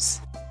shelves.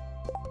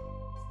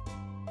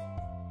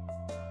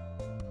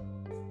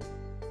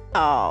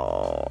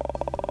 Oh,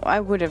 I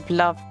would have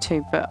loved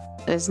to, but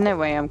there's no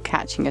way I'm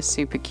catching a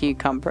super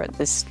cucumber at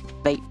this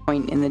late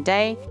point in the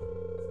day.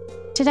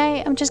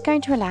 Today, I'm just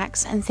going to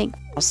relax and think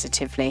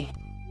positively.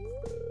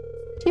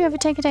 Do you ever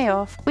take a day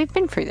off? We've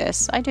been through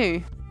this. I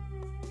do.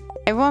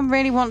 Everyone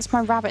really wants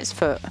my rabbit's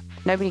foot.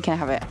 Nobody can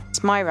have it.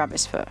 It's my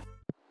rabbit's foot.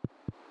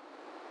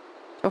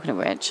 Talking of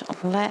which,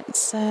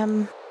 let's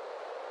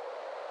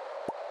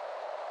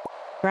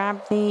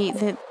grab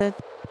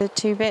the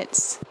two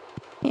bits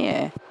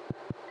here.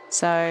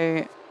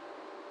 So,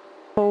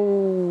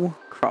 full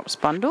crops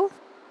bundle.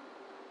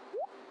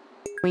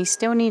 We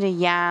still need a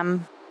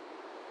yam.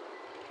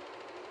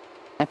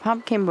 A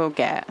pumpkin we'll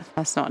get.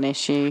 That's not an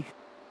issue.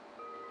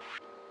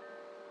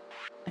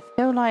 I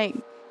feel like...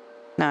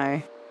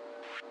 No.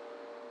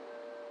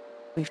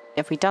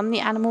 Have we done the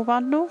animal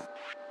bundle?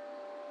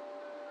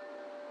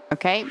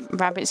 Okay,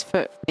 rabbit's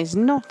foot is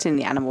not in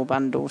the animal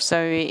bundle,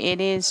 so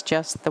it is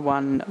just the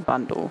one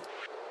bundle.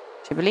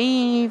 Which I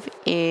believe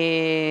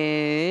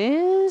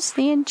is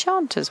the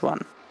enchanter's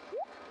one.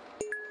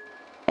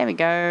 There we we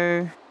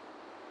go.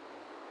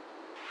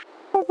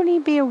 Probably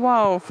be a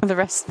while for the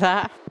rest of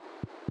that.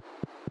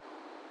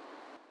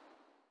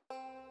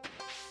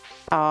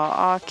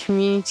 Our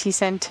community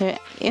centre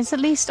is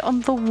at least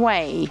on the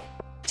way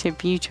to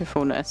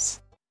beautifulness.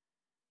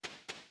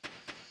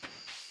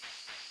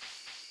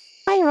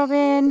 Hi,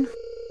 Robin.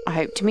 I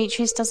hope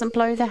Demetrius doesn't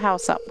blow the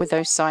house up with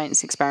those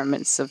science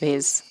experiments of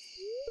his.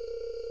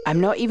 I'm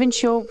not even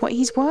sure what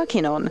he's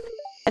working on.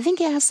 I think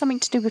it has something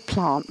to do with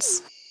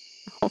plants.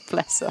 Oh,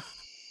 bless her.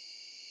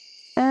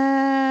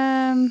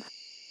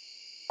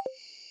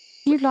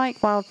 You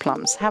like wild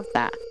plums? Have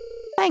that.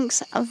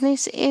 Thanks.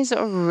 This is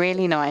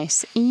really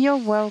nice. You're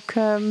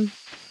welcome.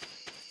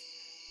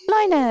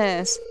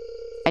 Linus!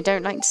 I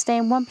don't like to stay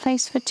in one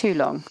place for too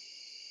long.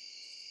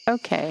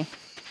 Okay.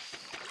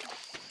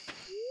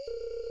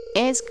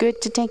 It's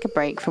good to take a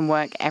break from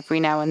work every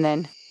now and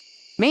then.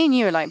 Me and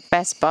you are like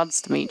best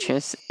buds,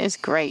 Demetrius. It's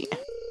great.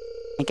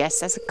 I guess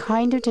that's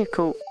kind of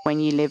difficult when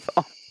you live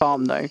off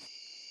farm though.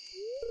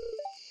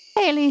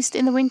 Hey, at least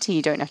in the winter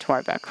you don't have to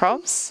worry about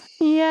crops.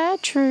 Yeah,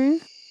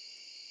 true.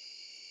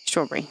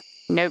 Strawberry.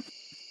 Nope.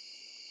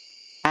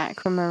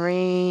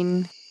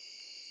 Aquamarine.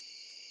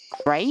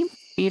 Grape?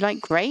 You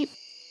like grape?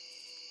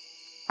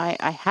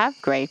 I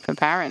have grape,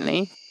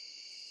 apparently.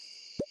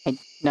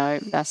 No,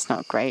 that's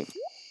not grape.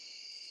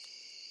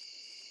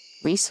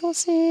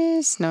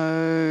 Resources?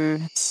 No.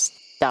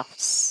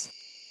 Stuffs.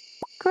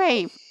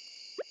 Grape.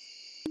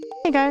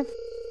 There you go.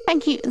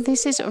 Thank you.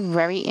 This is a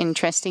very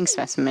interesting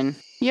specimen.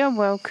 You're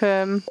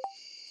welcome.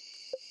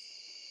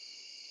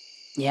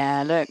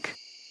 Yeah, look.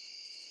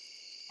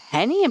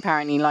 Henny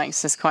apparently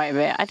likes this quite a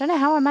bit. I don't know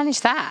how I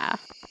managed that.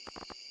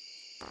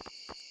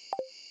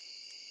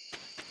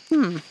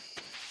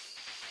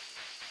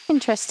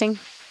 Interesting.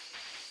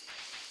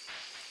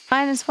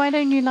 Linus, why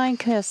don't you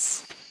like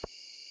us?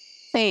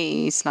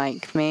 Please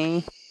like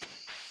me.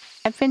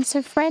 I've been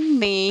so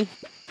friendly.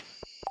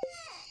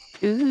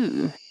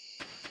 Ooh.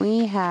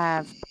 We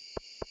have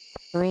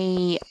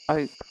 3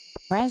 oak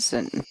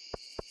resin.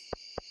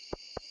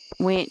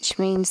 Which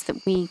means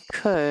that we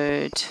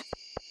could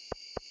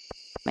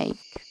make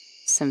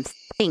some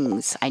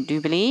things, I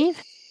do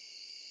believe.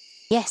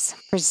 Yes,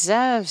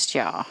 preserves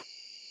jar.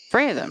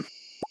 3 of them.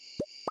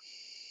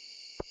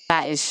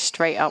 That is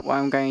straight up what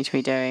I'm going to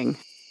be doing.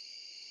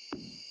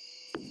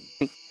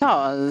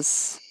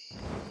 Because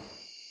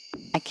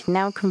I can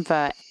now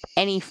convert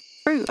any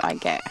fruit I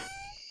get.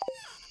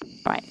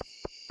 Right.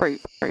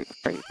 Fruit, fruit,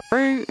 fruit,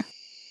 fruit.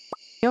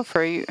 You're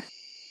fruit.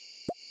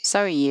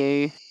 So are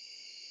you.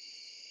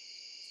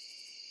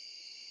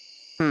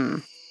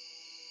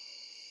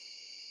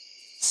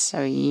 So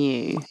are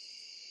you.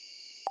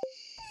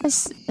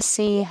 Let's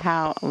see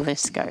how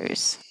this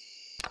goes.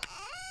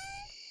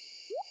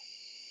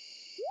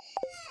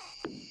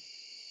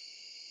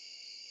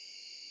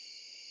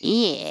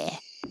 Yeah.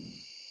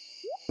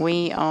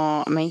 We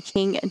are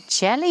making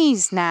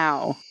jellies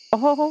now.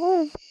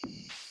 Oh.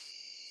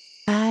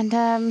 And,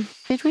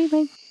 did we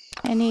make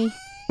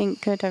anything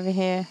good over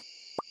here?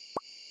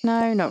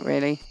 No, not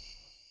really.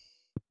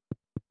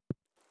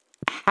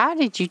 How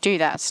did you do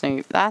that,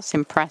 Snoop? That's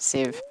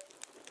impressive.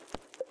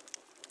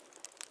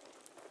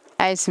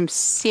 That is some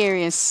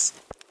serious...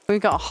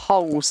 We've got a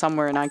hole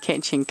somewhere in our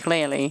kitchen,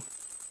 clearly.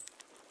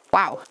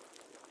 Wow.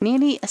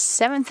 Nearly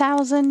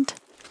 7,000?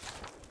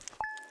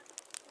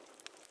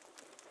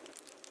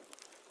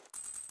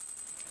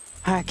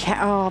 Okay,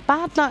 oh,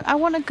 bad luck. I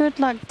want a good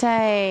luck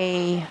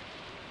day.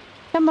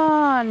 Come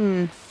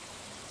on.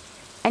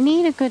 I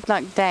need a good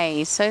luck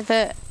day so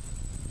that...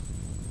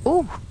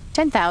 Ooh,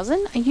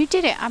 10,000? You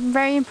did it. I'm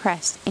very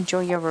impressed.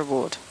 Enjoy your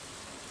reward.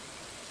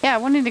 Yeah, I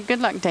wanted a good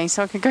luck day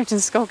so I could go to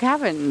the Skull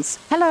Caverns.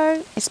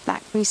 Hello, it's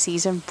blackberry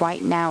season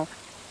right now.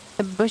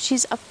 The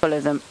bushes are full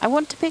of them. I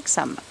want to pick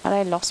some, but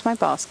I lost my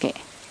basket.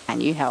 Can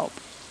you help?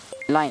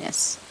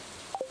 Linus.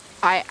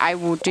 I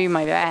will do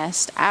my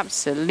best.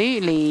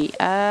 Absolutely.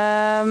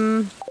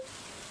 Oh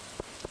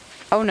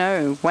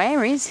no,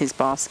 where is his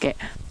basket?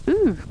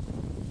 Ooh.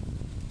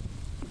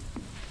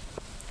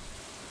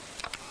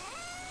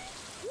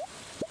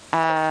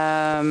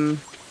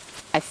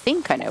 I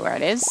think I know where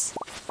it is.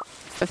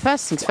 But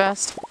first things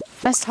first,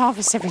 let's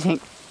harvest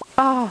everything.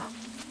 Oh.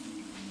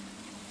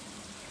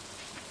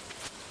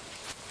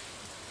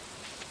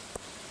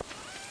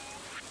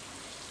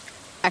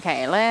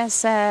 Okay, let's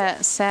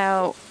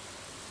sell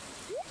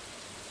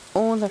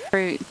all the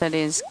fruit that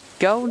is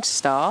gold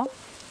star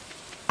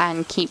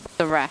and keep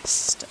the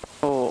rest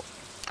for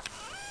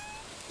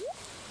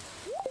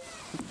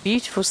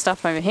beautiful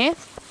stuff over here.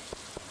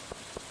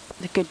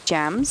 The good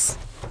jams.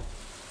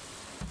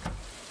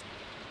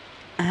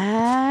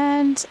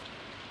 And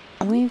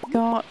we've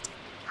got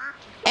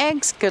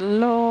eggs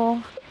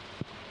galore.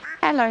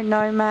 Hello,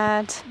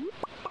 Nomad.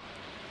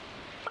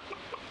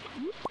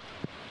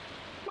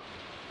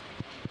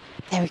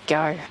 There we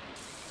go.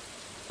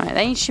 Right,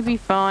 they should be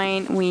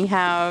fine. We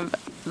have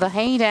the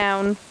hay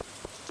down.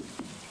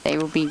 They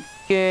will be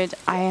good.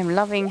 I am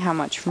loving how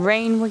much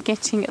rain we're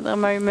getting at the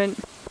moment.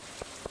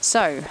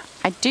 So,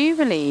 I do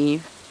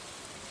believe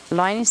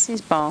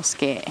Linus's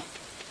basket.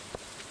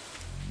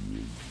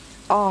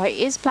 Oh, it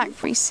is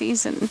blackberry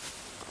season.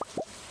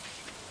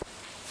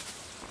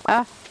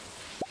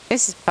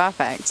 This is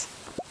perfect.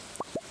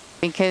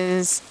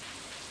 Because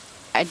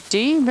I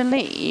do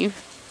believe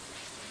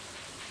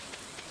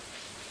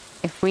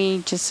if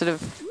we just sort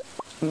of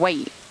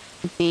wait,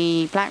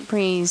 the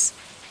blackberry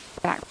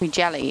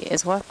jelly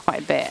is worth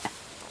quite a bit.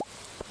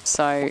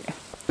 So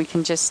we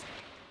can just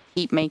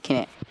keep making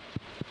it.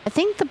 I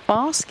think the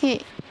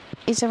basket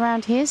is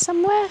around here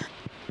somewhere.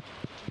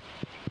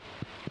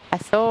 I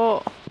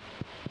thought...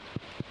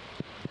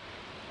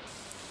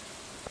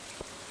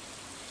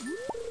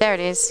 There it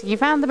is. You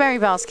found the berry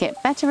basket.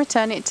 Better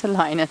return it to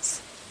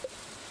Linus.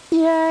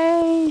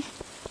 Yay!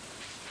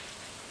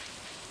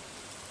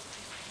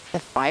 The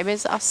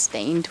fibers are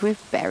stained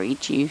with berry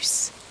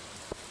juice.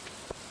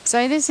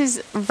 So this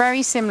is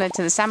very similar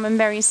to the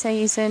salmonberry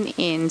season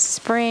in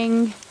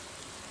spring.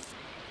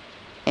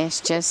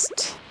 It's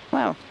just,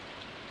 well,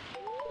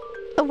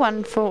 the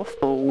one for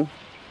fall.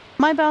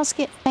 My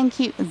basket, thank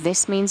you.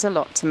 This means a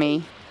lot to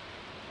me.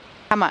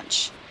 How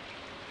much?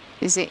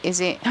 Is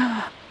it?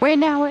 We're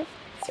now at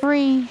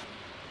 3.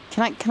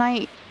 Can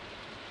I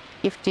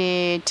gift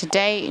it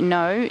today?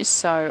 No,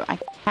 so I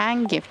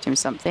can gift him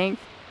something.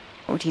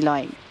 What would he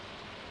like?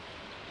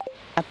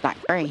 A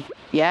blackberry.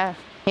 Yeah,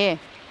 here.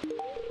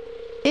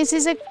 This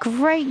is a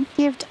great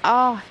gift.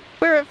 Ah,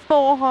 we're at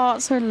 4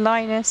 hearts with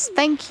Linus.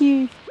 Thank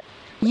you.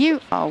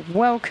 You are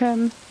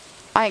welcome.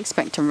 I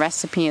expect a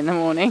recipe in the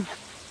morning.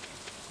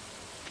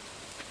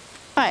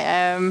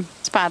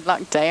 It's bad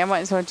luck day. I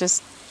might as well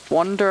just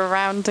wander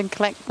around and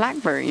collect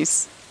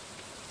blackberries.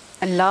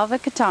 A lava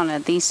katana.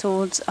 These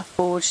swords are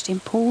forged in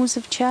pools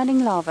of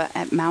churning lava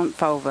at Mount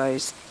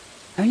Volvos.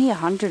 Only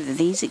 100 of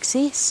these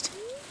exist.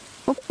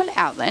 We'll pull it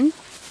out then.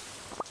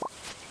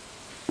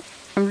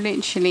 I'm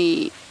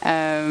literally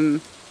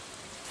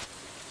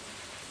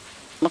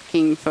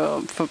looking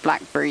for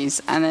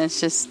blackberries, and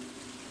there's just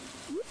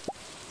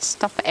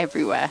stuff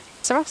everywhere.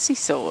 It's a rusty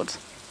sword.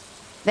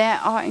 There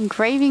are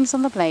engravings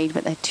on the blade,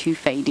 but they're too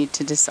faded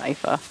to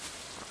decipher.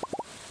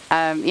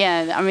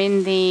 Yeah, I'm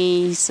in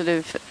the sort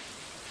of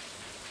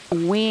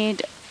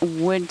weird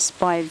woods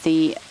by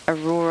the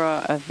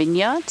Aurora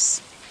vineyard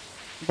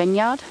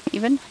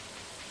even.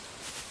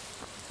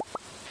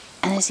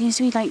 And there seems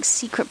to be like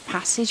secret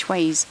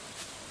passageways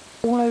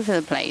all over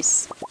the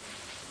place.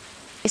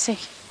 It's a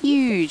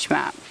huge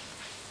map.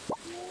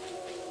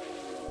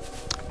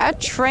 A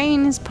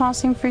train is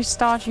passing through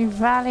Stardew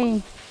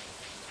Valley.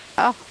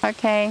 Oh,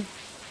 okay.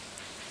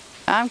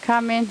 I'm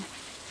coming.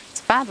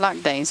 It's bad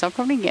luck day, so I'll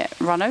probably get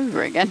run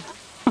over again.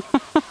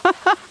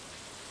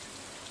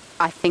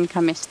 I think I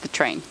missed the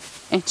train.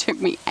 It took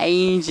me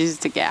ages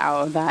to get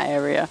out of that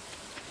area.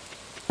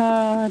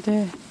 Oh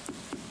dear.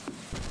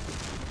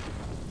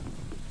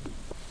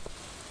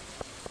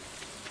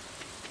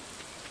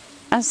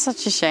 That's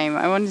such a shame.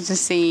 I wanted to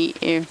see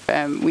if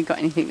we got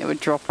anything that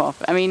would drop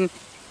off. I mean,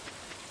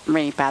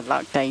 really bad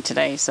luck day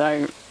today,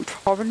 so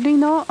probably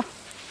not.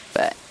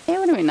 But it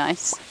would have been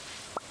nice.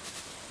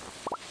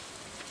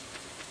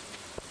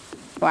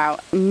 Wow,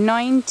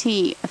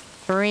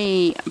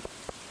 93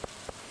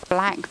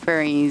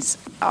 blackberries.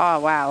 Oh,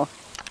 wow.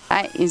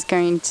 That is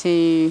going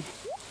to...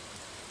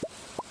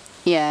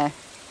 Yeah.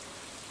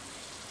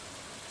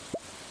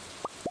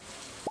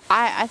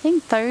 I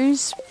think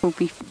those will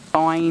be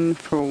fine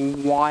for a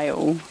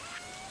while.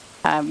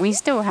 We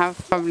still have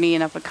probably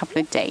another couple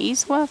of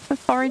days worth of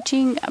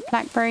foraging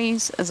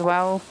blackberries as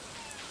well.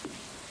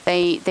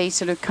 They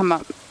sort of come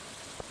up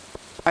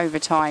over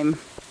time.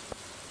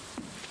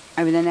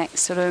 Over the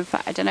next sort of,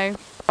 I don't know,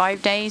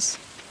 5 days.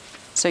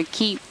 So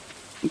keep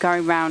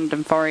going around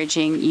and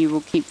foraging. You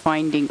will keep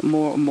finding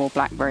more and more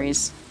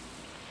blackberries.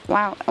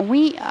 Wow,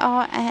 we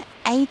are at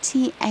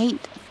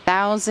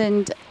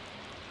 88,000.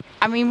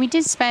 I mean, we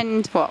did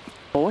spend, what,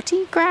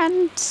 40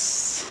 grand?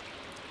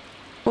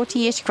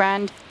 40-ish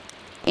grand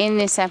in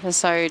this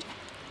episode.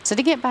 So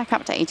to get back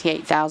up to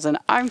 88,000,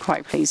 I'm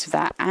quite pleased with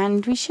that.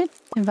 And we should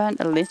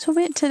convert a little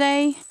bit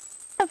today.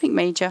 Nothing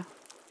major.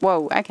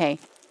 Whoa, okay.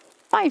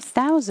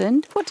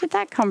 5,000? What did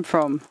that come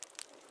from?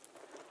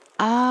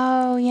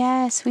 Oh,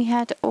 yes, we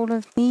had all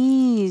of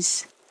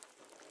these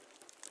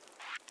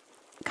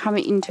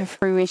coming into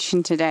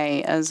fruition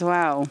today as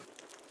well.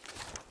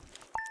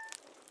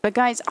 But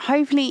guys,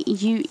 hopefully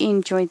you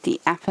enjoyed the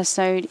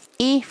episode.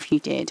 If you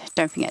did,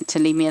 don't forget to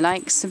leave me a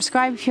like,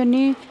 subscribe if you're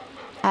new,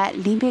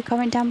 leave me a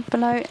comment down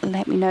below,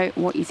 let me know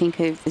what you think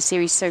of the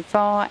series so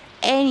far,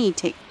 any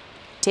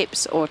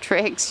tips or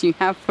tricks you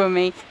have for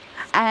me,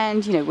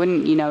 and you know,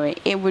 wouldn't you know it,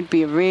 it would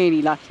be a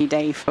really lucky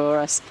day for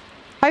us.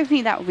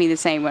 Hopefully that will be the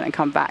same when I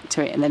come back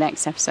to it in the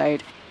next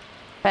episode.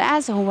 But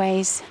as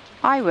always,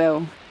 I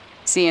will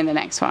see you in the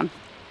next one.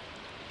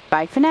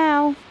 Bye for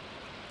now.